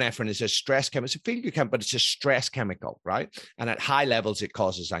norepinephrine is a stress chemical. It's a feel-good chemical, but it's a stress chemical, right? And at high levels, it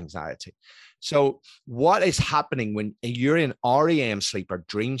causes anxiety. So what is happening when you're in REM sleep or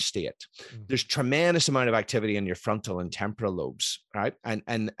dream state? There's tremendous amount of activity in your frontal and temporal lobes, right?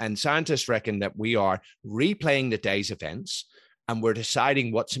 And scientists reckon that we are replaying the day's events and we're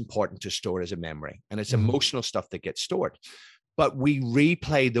deciding what's important to store as a memory. And it's emotional stuff that gets stored. But we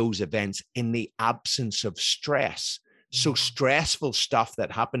replay those events in the absence of stress. So stressful stuff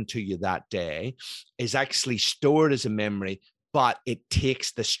that happened to you that day is actually stored as a memory, but it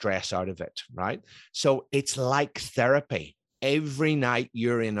takes the stress out of it, right? So it's like therapy. Every night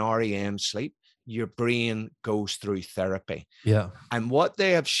you're in REM sleep, your brain goes through therapy. Yeah. And what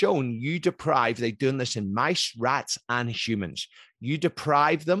they have shown, they're doing this in mice, rats, and humans. You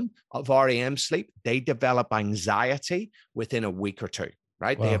deprive them of REM sleep, they develop anxiety within a week or two.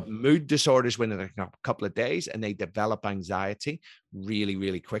 Right? Wow. They have mood disorders within a couple of days and they develop anxiety really,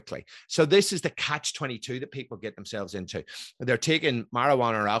 really quickly. So this is the catch-22 that people get themselves into. They're taking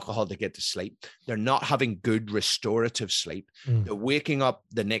marijuana or alcohol to get to sleep. They're not having good restorative sleep. They're waking up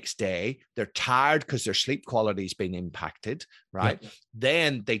the next day. They're tired because their sleep quality has been impacted, right? Yep.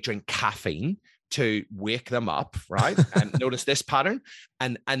 Then they drink caffeine to wake them up, right? And notice this pattern.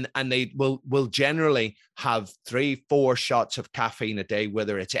 And they will generally have 3-4 shots of caffeine a day,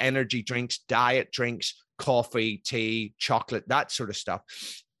 whether it's energy drinks, diet drinks, coffee, tea, chocolate, that sort of stuff.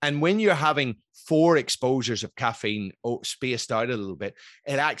 And when you're having 4 exposures of caffeine spaced out a little bit,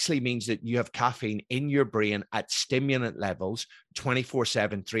 it actually means that you have caffeine in your brain at stimulant levels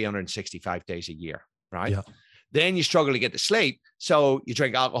 24/7, 365 days a year, right? Yeah. Then you struggle to get to sleep. So you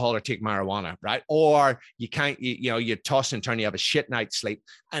drink alcohol or take marijuana, right? Or you can't, you toss and turn, you have a shit night's sleep.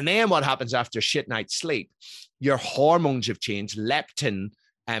 And then what happens after a shit night's sleep? Your hormones have changed. Leptin,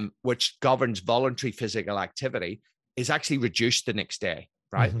 which governs voluntary physical activity, is actually reduced the next day,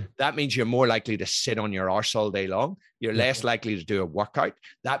 right? That means you're more likely to sit on your arse all day long. You're less likely to do a workout.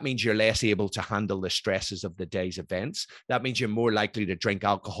 That means you're less able to handle the stresses of the day's events. That means you're more likely to drink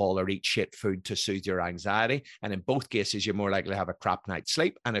alcohol or eat shit food to soothe your anxiety. And in both cases, you're more likely to have a crap night's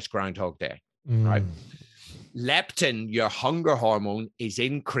sleep and it's Groundhog Day, right? Leptin, your hunger hormone, is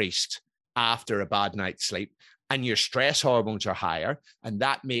increased after a bad night's sleep. And your stress hormones are higher. And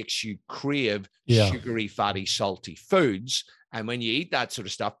that makes you crave sugary, fatty, salty foods. And when you eat that sort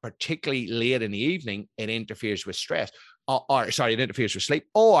of stuff, particularly late in the evening, it interferes with stress. It interferes with sleep.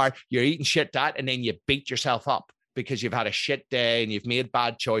 Or you're eating shit that, and then you beat yourself up because you've had a shit day and you've made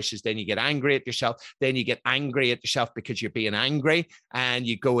bad choices. Then you get angry at yourself. Then you get angry at yourself because you're being angry, and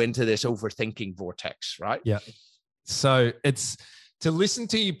you go into this overthinking vortex, right? Yeah. So it's, to listen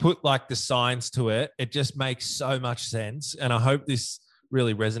to you put like the science to it, it just makes so much sense. And I hope this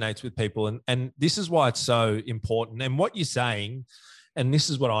really resonates with people. And this is why it's so important. And what you're saying, and this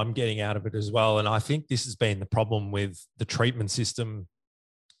is what I'm getting out of it as well. And I think this has been the problem with the treatment system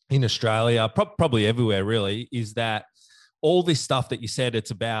in Australia, probably everywhere really, is that all this stuff that you said,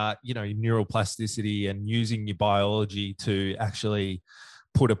 it's about, you know, neuroplasticity and using your biology to actually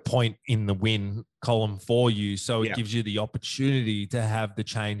put a point in the win column for you. So it gives you the opportunity to have the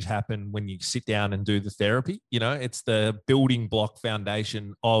change happen when you sit down and do the therapy. You know, it's the building block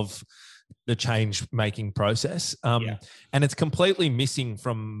foundation of the change making process. And it's completely missing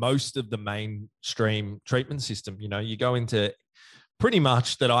from most of the mainstream treatment system. You know, you go into pretty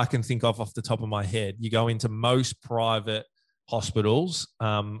much, that I can think of off the top of my head, you go into most private hospitals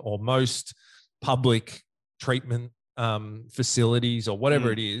or most public treatment facilities or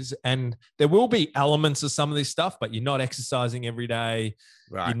whatever it is, and there will be elements of some of this stuff, but you're not exercising every day.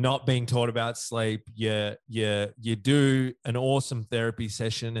 Right. You're not being taught about sleep. You do an awesome therapy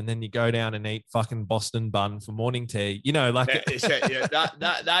session, and then you go down and eat fucking Boston bun for morning tea. You know, like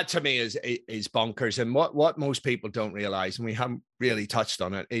that to me is bonkers. And what most people don't realize, and we haven't really touched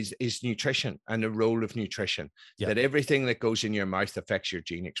on it, is nutrition and the role of nutrition. That everything that goes in your mouth affects your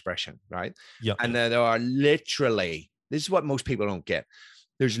gene expression, right? Yeah. And there are literally, this is what most people don't get.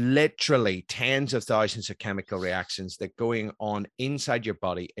 There's literally tens of thousands of chemical reactions that going on inside your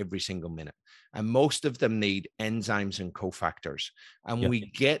body every single minute. And most of them need enzymes and cofactors. And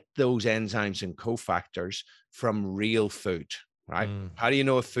we get those enzymes and cofactors from real food, right? How do you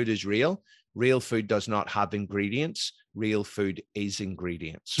know if food is real? Real food does not have ingredients. Real food is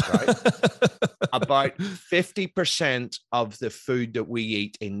ingredients, right? About 50% of the food that we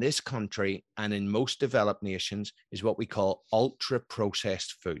eat in this country and in most developed nations is what we call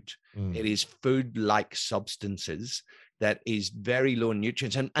ultra-processed food. It is food-like substances that is very low in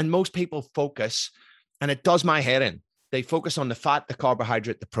nutrients. And most people focus, and it does my head in, they focus on the fat, the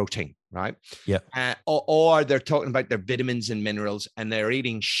carbohydrate, the protein, right? Yeah. Or they're talking about their vitamins and minerals, and they're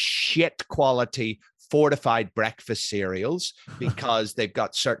eating shit quality fortified breakfast cereals because they've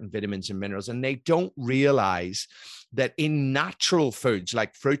got certain vitamins and minerals, and they don't realize that in natural foods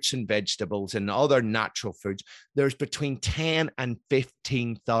like fruits and vegetables and other natural foods, there's between 10 and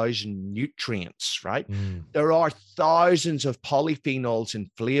 15,000 nutrients, right? There are thousands of polyphenols and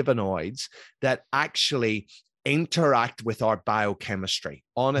flavonoids that actually interact with our biochemistry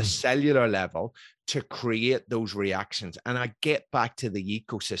on a cellular level to create those reactions. And I get back to the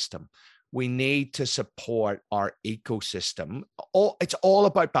ecosystem. We need to support our ecosystem. It's all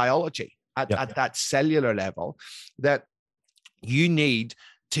about biology at that cellular level, that you need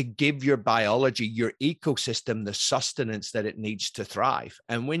to give your biology, your ecosystem, the sustenance that it needs to thrive.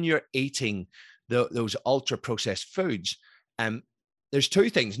 And when you're eating those ultra-processed foods, there's two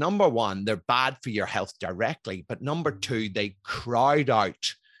things. Number one, they're bad for your health directly, but number two, they crowd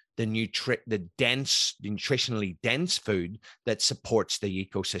out the nutritionally dense food that supports the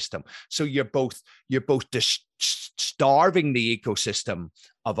ecosystem. So you're both starving the ecosystem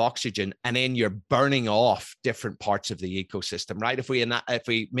of oxygen, and then you're burning off different parts of the ecosystem, right? If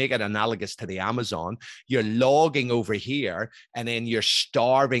we make it analogous to the Amazon, you're logging over here, and then you're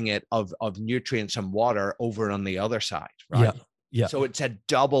starving it of nutrients and water over on the other side, right? Yeah. So it's a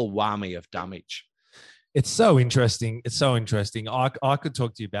double whammy of damage. It's so interesting. It's so interesting. I could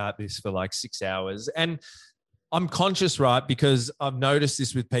talk to you about this for like 6 hours. And I'm conscious, right? Because I've noticed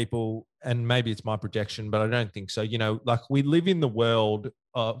this with people, and maybe it's my projection, but I don't think so. You know, like we live in the world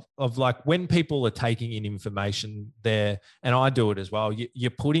of like when people are taking in information there, and I do it as well,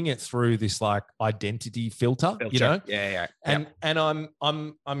 you're putting it through this like identity filter. You know? Yeah. And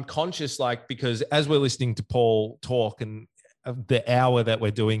I'm conscious, like, because as we're listening to Paul talk, and the hour that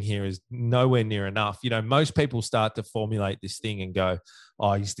we're doing here is nowhere near enough. You know, most people start to formulate this thing and go,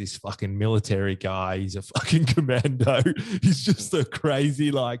 oh, he's this fucking military guy. He's a fucking commando. He's just a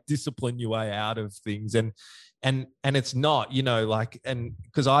crazy, like, discipline your way out of things. And it's not, you know, like, and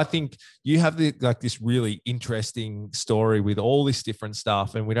because I think you have this really interesting story with all this different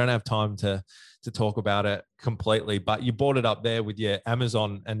stuff, and we don't have time to talk about it completely, but you brought it up there with your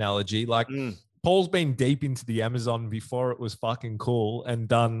Amazon analogy. Like, Paul's been deep into the Amazon before it was fucking cool, and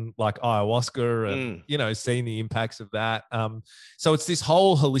done like ayahuasca and, you know, seen the impacts of that. So it's this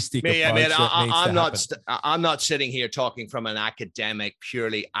whole holistic approach that needs to happen. I'm not sitting here talking from an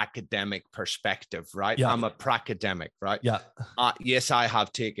purely academic perspective, right? Yeah. I'm a pracademic, right? Yeah. Yes, I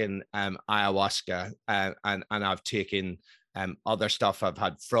have taken ayahuasca and I've taken other stuff. I've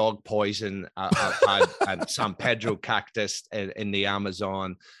had frog poison. I've had San Pedro cactus in the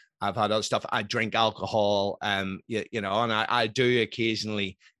Amazon. I've had other stuff. I drink alcohol, you know, and I do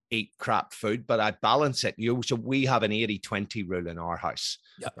occasionally eat crap food, but I balance it. So we have an 80-20 rule in our house,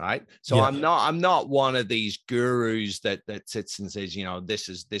 right? So I'm not one of these gurus that sits and says, you know, this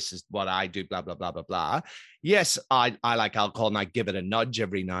is what I do, blah, blah, blah, blah, blah. Yes, I like alcohol and I give it a nudge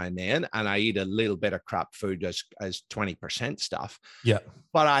every now and then, and I eat a little bit of crap food as 20% stuff. Yeah.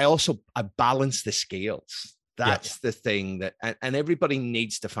 But I balance the scales. That's the thing that, and everybody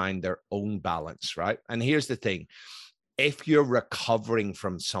needs to find their own balance, right? And here's the thing. If you're recovering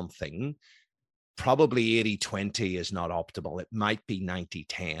from something, probably 80-20 is not optimal. It might be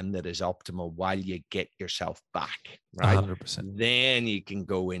 90-10 that is optimal while you get yourself back, right? 100%. Then you can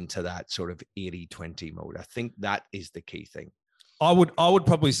go into that sort of 80-20 mode. I think that is the key thing. I would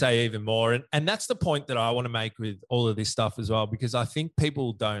probably say even more. And that's the point that I want to make with all of this stuff as well, because I think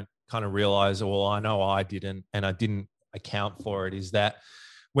people don't kind of realize, well, I know I didn't, and I didn't account for it, is that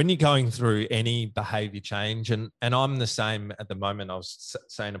when you're going through any behavior change, and I'm the same at the moment. I was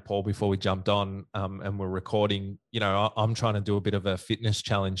saying to Paul before we jumped on and we're recording, you know, I'm trying to do a bit of a fitness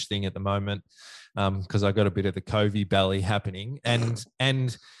challenge thing at the moment because I got a bit of the Covey belly happening.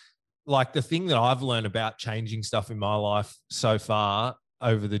 And like the thing that I've learned about changing stuff in my life so far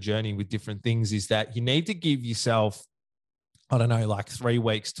over the journey with different things is that you need to give yourself, I don't know, like 3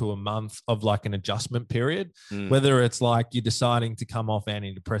 weeks to a month of like an adjustment period, whether it's like you're deciding to come off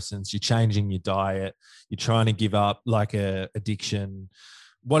antidepressants, you're changing your diet, you're trying to give up like a addiction,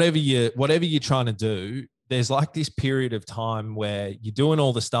 whatever you're trying to do, there's like this period of time where you're doing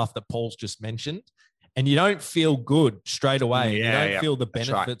all the stuff that Paul's just mentioned and you don't feel good straight away. You don't feel the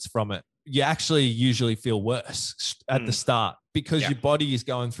benefits from it. You actually usually feel worse at the start because your body is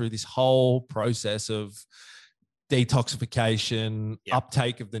going through this whole process of detoxification,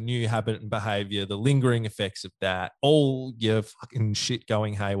 uptake of the new habit and behavior, the lingering effects of that, all your fucking shit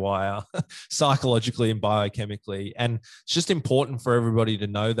going haywire psychologically and biochemically. And it's just important for everybody to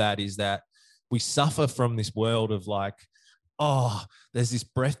know that is that we suffer from this world of like, oh, there's this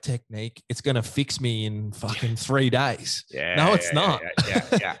breath technique. It's going to fix me in fucking 3 days. No, it's not.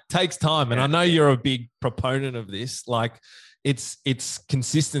 It takes time. And I know you're a big proponent of this. Like it's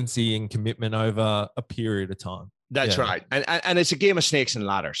consistency and commitment over a period of time. That's right. And it's a game of snakes and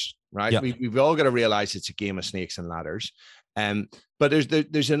ladders, right? Yep. We've all got to realize it's a game of snakes and ladders. But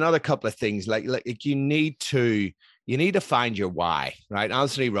there's another couple of things like you need to find your why, right?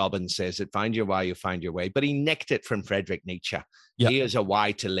 Anthony Robbins says that find your why, you find your way, but he nicked it from Friedrich Nietzsche. Yep. He has a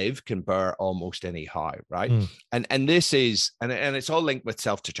why to live, can bear almost any how, right? And this is, and it's all linked with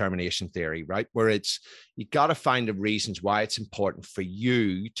self-determination theory, right? Where you got to find the reasons why it's important for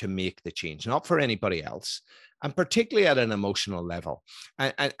you to make the change, not for anybody else. And particularly at an emotional level.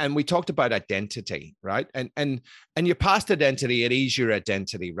 And we talked about identity, right? And your past identity, it is your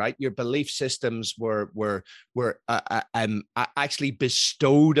identity, right? Your belief systems were actually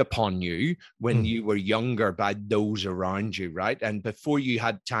bestowed upon you when you were younger by those around you, right? And before you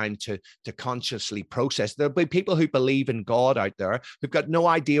had time to consciously process. There'll be people who believe in God out there who've got no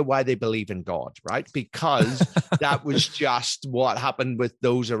idea why they believe in God, right? Because that was just what happened with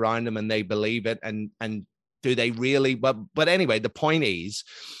those around them and they believe it. And do they really? But anyway, the point is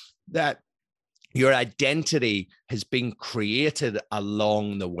that your identity has been created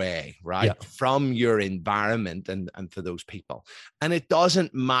along the way, right? From your environment and for those people. And it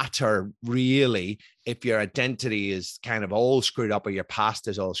doesn't matter really if your identity is kind of all screwed up or your past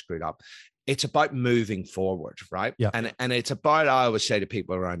is all screwed up. It's about moving forward, right? And it's about, I always say to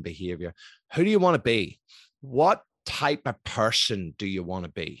people around behavior, who do you want to be? What type of person do you want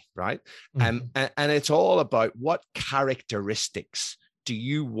to be, right? And it's all about what characteristics do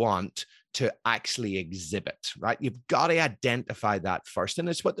you want to actually exhibit, right? You've got to identify that first. And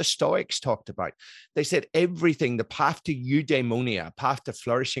it's what the Stoics talked about. They said everything, the path to eudaimonia, path to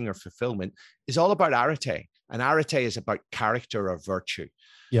flourishing or fulfillment is all about arete. And arete is about character or virtue.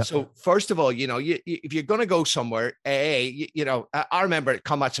 So first of all, if you're going to go somewhere, I remember at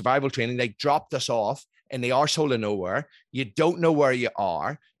combat survival training, they dropped us off in the arsehole of nowhere. You don't know where you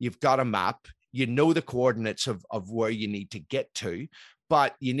are. You've got a map. You know the coordinates of where you need to get to,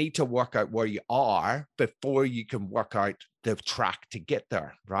 but you need to work out where you are before you can work out the track to get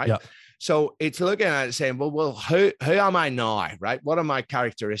there, right? So it's looking at it saying, well, who am I now, right? What are my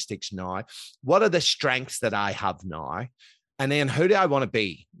characteristics now? What are the strengths that I have now? And then who do I want to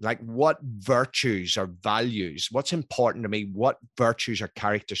be? Like, what virtues or values? What's important to me? What virtues or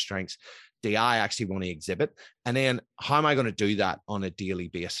character strengths do I actually want to exhibit? And then how am I going to do that on a daily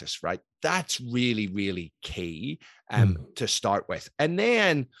basis, right? That's really, really key to start with. And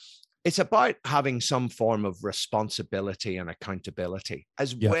then it's about having some form of responsibility and accountability,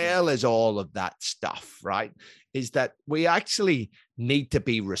 as well as all of that stuff, right? Is that we actually need to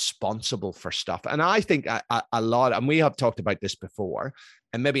be responsible for stuff. And I think a lot, and we have talked about this before,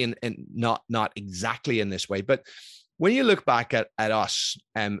 and maybe in not exactly in this way, but when you look back at us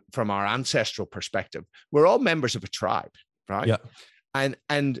from our ancestral perspective, we're all members of a tribe, right? Yeah.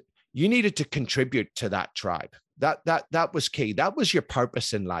 And you needed to contribute to that tribe. That was key. That was your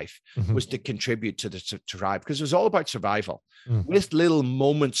purpose in life, was to contribute to the tribe, because it was all about survival, with little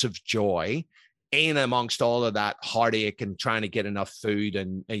moments of joy in amongst all of that heartache and trying to get enough food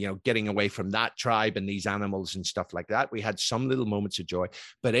and, getting away from that tribe and these animals and stuff like that. We had some little moments of joy,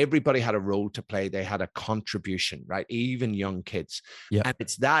 but everybody had a role to play. They had a contribution, right? Even young kids. Yeah. And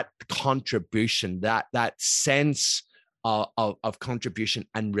it's that contribution, that sense of contribution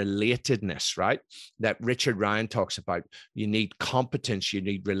and relatedness, right? That Richard Ryan talks about. You need competence, you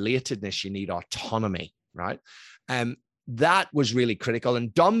need relatedness, you need autonomy, right? That was really critical.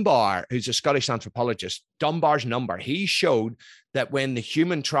 And Dunbar, who's a Scottish anthropologist, Dunbar's number, he showed that when the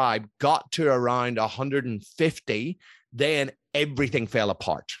human tribe got to around 150, then everything fell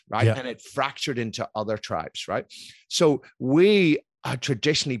apart, right? Yeah. And it fractured into other tribes, right? So we are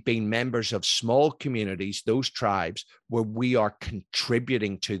traditionally been members of small communities, those tribes, where we are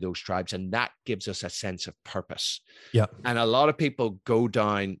contributing to those tribes, and that gives us a sense of purpose. Yeah. And a lot of people go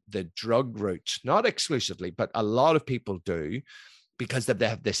down the drug route, not exclusively, but a lot of people do, because they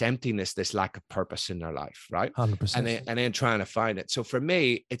have this emptiness, this lack of purpose in their life, right? 100%. And then trying to find it. So for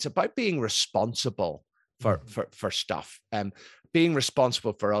me, it's about being responsible for stuff, being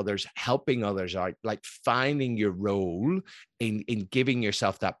responsible for others, helping others out, like finding your role in giving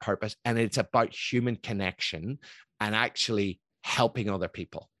yourself that purpose. And it's about human connection and actually helping other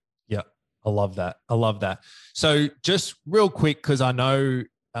people. Yeah, I love that. I love that. So just real quick, because I know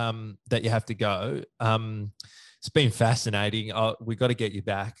that you have to go. It's been fascinating. We got to get you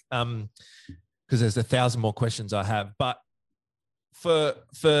back because there's 1,000 more questions I have. But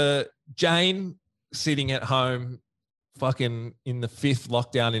for Jane sitting at home, fucking in the 5th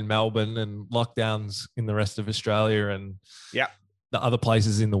lockdown in Melbourne and lockdowns in the rest of Australia and the other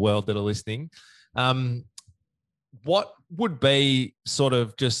places in the world that are listening, what would be sort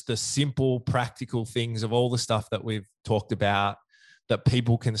of just the simple, practical things of all the stuff that we've talked about that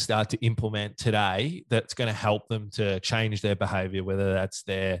people can start to implement today that's going to help them to change their behavior, whether that's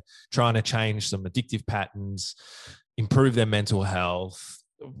they're trying to change some addictive patterns, improve their mental health,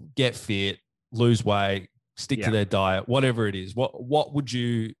 get fit, lose weight, stick to their diet, whatever it is. What would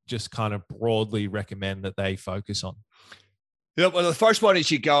you just kind of broadly recommend that they focus on? Yeah, well, the first one is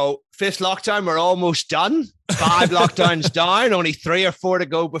you go, 5th lockdown, we're almost done. 5 lockdowns down, only 3 or 4 to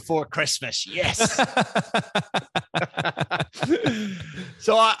go before Christmas. Yes.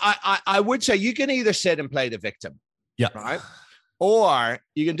 So I would say you can either sit and play the victim, right? Or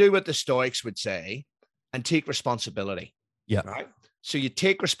you can do what the Stoics would say and take responsibility, right? So you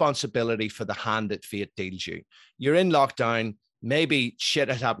take responsibility for the hand that fate deals you. You're in lockdown. Maybe shit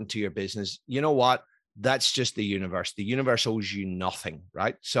has happened to your business. You know what? That's just the universe. The universe owes you nothing,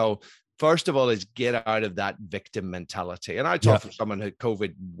 right? So first of all is get out of that victim mentality. And I talk from someone who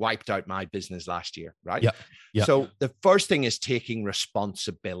COVID wiped out my business last year, right? So the first thing is taking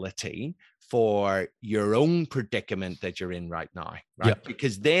responsibility for your own predicament that you're in right now, right?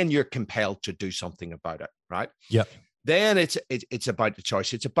 Because then you're compelled to do something about it, right? Then it's about the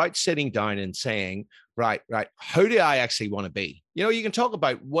choice. It's about sitting down and saying, right, how do I actually want to be? You can talk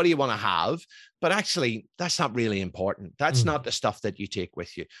about what do you want to have, but actually that's not really important. That's not the stuff that you take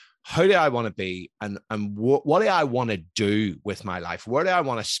with you. How do I want to be? And what do I want to do with my life? Where do I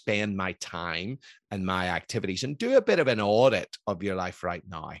want to spend my time and my activities? And do a bit of an audit of your life right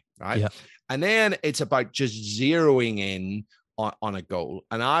now, right? And then it's about just zeroing in on a goal.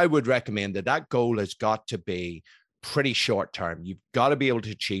 And I would recommend that goal has got to be pretty short term. You've got to be able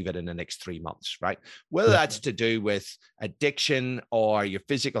to achieve it in the next 3 months, right? Whether that's to do with addiction or your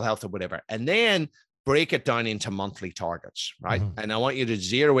physical health or whatever. And then break it down into monthly targets, right? And I want you to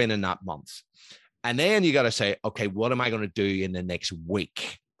zero in that month. And then you got to say, okay, what am I going to do in the next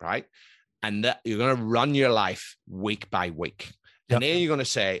week, right? And that you're going to run your life week by week. And then you're going to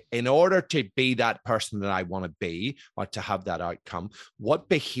say, in order to be that person that I want to be, or to have that outcome, what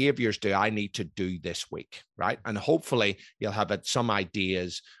behaviors do I need to do this week, right? And hopefully you'll have some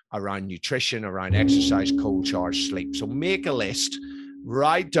ideas around nutrition, around exercise, cold showers, sleep. So make a list,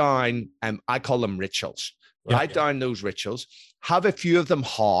 write down, I call them rituals. Write down those rituals, have a few of them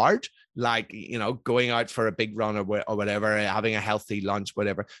hard, like, going out for a big run or whatever, having a healthy lunch,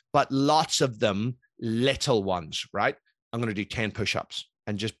 whatever, but lots of them little ones, right? I'm going to do 10 push-ups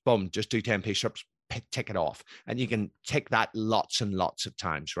and just do 10 push-ups, tick it off. And you can tick that lots and lots of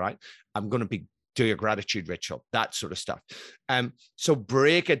times, right? I'm going to do a gratitude ritual, that sort of stuff. So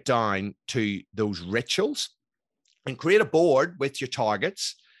break it down to those rituals and create a board with your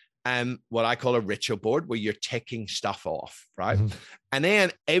targets. What I call a ritual board, where you're ticking stuff off, right? Mm-hmm. And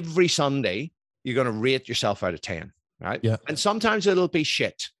then every Sunday, you're going to rate yourself out of 10, right? Yeah. And sometimes it'll be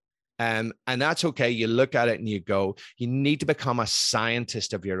shit. And that's okay. You look at it and you go, you need to become a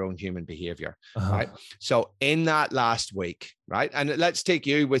scientist of your own human behavior, right? So in that last week, right? And let's take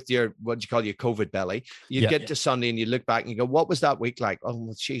you with your, what do you call your COVID belly? You get to Sunday and you look back and you go, what was that week like?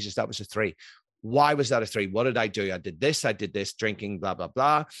 Oh, Jesus, that was a 3. Why was that a 3? What did I do? I did this, drinking, blah, blah,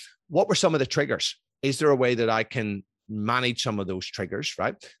 blah. What were some of the triggers? Is there a way that I can manage some of those triggers,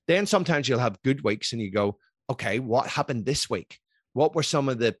 right? Then sometimes you'll have good weeks and you go, okay, what happened this week? What were some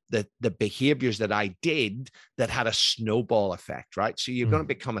of the behaviors that I did that had a snowball effect, right? So you're going to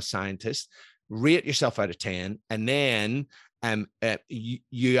become a scientist, rate yourself out of 10, and then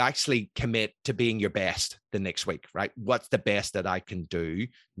you actually commit to being your best the next week, right? What's the best that I can do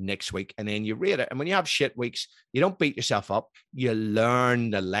next week? And then you rate it. And when you have shit weeks, you don't beat yourself up. You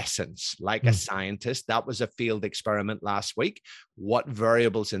learn the lessons like a scientist. That was a field experiment last week. What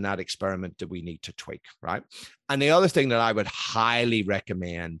variables in that experiment do we need to tweak, right? And the other thing that I would highly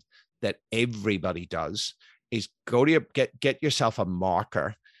recommend that everybody does is go to get yourself a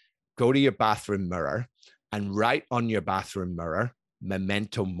marker, go to your bathroom mirror, and write on your bathroom mirror,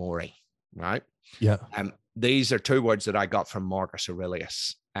 memento mori, right? Yeah. These are 2 words that I got from Marcus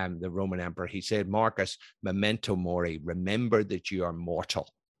Aurelius, the Roman emperor. He said, Marcus, memento mori, remember that you are mortal,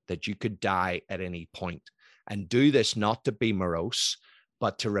 that you could die at any point. And do this not to be morose,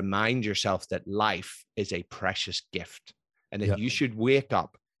 but to remind yourself that life is a precious gift and that you should wake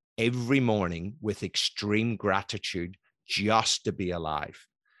up every morning with extreme gratitude just to be alive.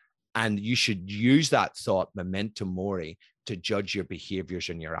 And you should use that thought, memento mori, to judge your behaviors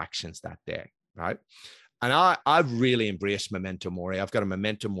and your actions that day, right? And I've really embraced memento mori. I've got a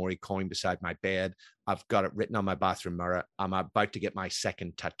memento mori coin beside my bed. I've got it written on my bathroom mirror. I'm about to get my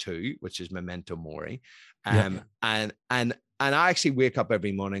second tattoo, which is memento mori. And I actually wake up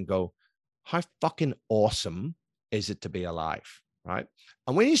every morning and go, how fucking awesome is it to be alive, right?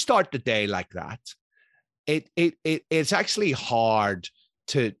 And when you start the day like that, it's actually hard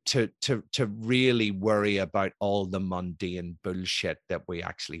to really worry about all the mundane bullshit that we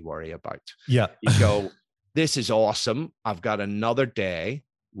actually worry about. Yeah. You go, this is awesome. I've got another day.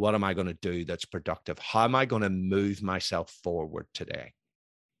 What am I going to do that's productive? How am I going to move myself forward today?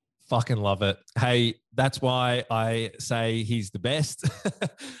 Fucking love it. Hey, that's why I say he's the best.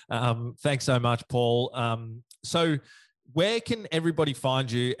 Thanks so much, Paul. So where can everybody find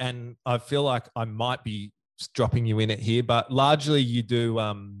you? And I feel like I might be dropping you in it here, but largely you do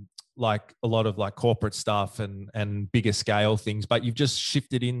like a lot of like corporate stuff and bigger scale things, but you've just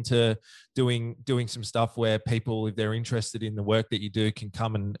shifted into doing some stuff where people, if they're interested in the work that you do, can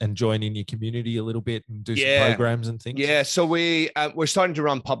come and join in your community a little bit and do some programs and things. Yeah. So we're starting to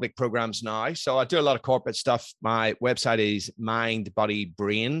run public programs now. So I do a lot of corporate stuff. My website is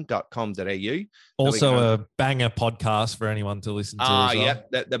mindbodybrain.com.au. Also a banger podcast for anyone to listen to as well.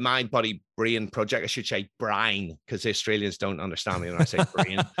 Yeah. The Mind Body Brain Project. I should say Brain, because the Australians don't understand me when I say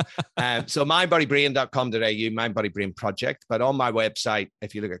brain. So mindbodybrain.com.au, Mind Body Brain Project. But on my website,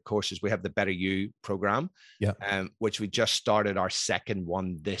 if you look at courses, we have the Better You program, which we just started our second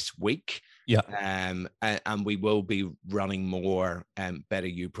one this week. Yeah. And we will be running more Better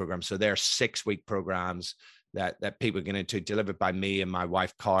You programs. So they're 6-week programs that people get into, delivered by me and my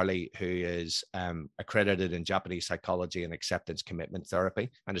wife, Carly, who is accredited in Japanese psychology and acceptance commitment therapy,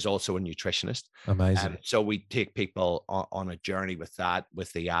 and is also a nutritionist. Amazing. So we take people on a journey with that,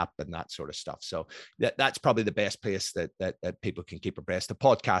 with the app and that sort of stuff. So that's probably the best place that people can keep abreast. The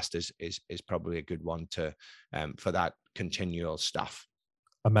podcast is probably a good one to for that continual stuff.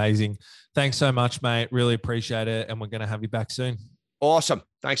 Amazing. Thanks so much, mate. Really appreciate it. And we're going to have you back soon. Awesome.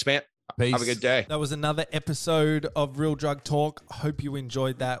 Thanks, mate. Peace. Have a good day. That was another episode of Real Drug Talk. Hope you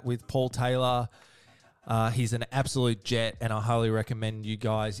enjoyed that with Paul Taylor. He's an absolute jet, and I highly recommend you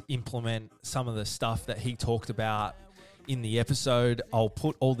guys implement some of the stuff that he talked about in the episode. I'll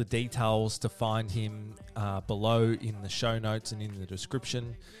put all the details to find him below in the show notes and in the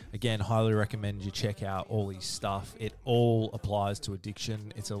description. Again, highly recommend you check out all his stuff. It all applies to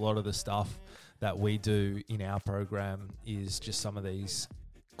addiction. It's a lot of the stuff that we do in our program is just some of these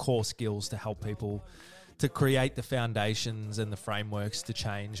core skills to help people to create the foundations and the frameworks to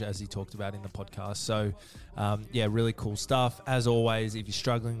change, as he talked about in the podcast. So, really cool stuff. As always, if you're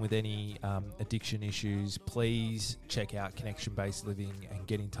struggling with any addiction issues, please check out Connection-Based Living and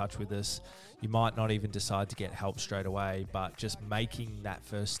get in touch with us. You might not even decide to get help straight away, but just making that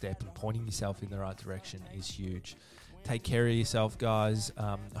first step and pointing yourself in the right direction is huge. Take care of yourself, guys.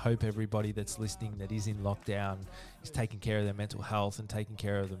 I hope everybody that's listening that is in lockdown is taking care of their mental health and taking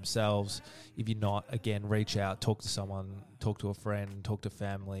care of themselves. If you're not, again, reach out, talk to someone, talk to a friend, talk to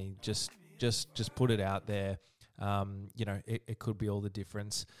family. Just put it out there. It could be all the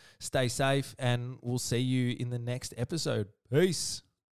difference. Stay safe, and we'll see you in the next episode. Peace.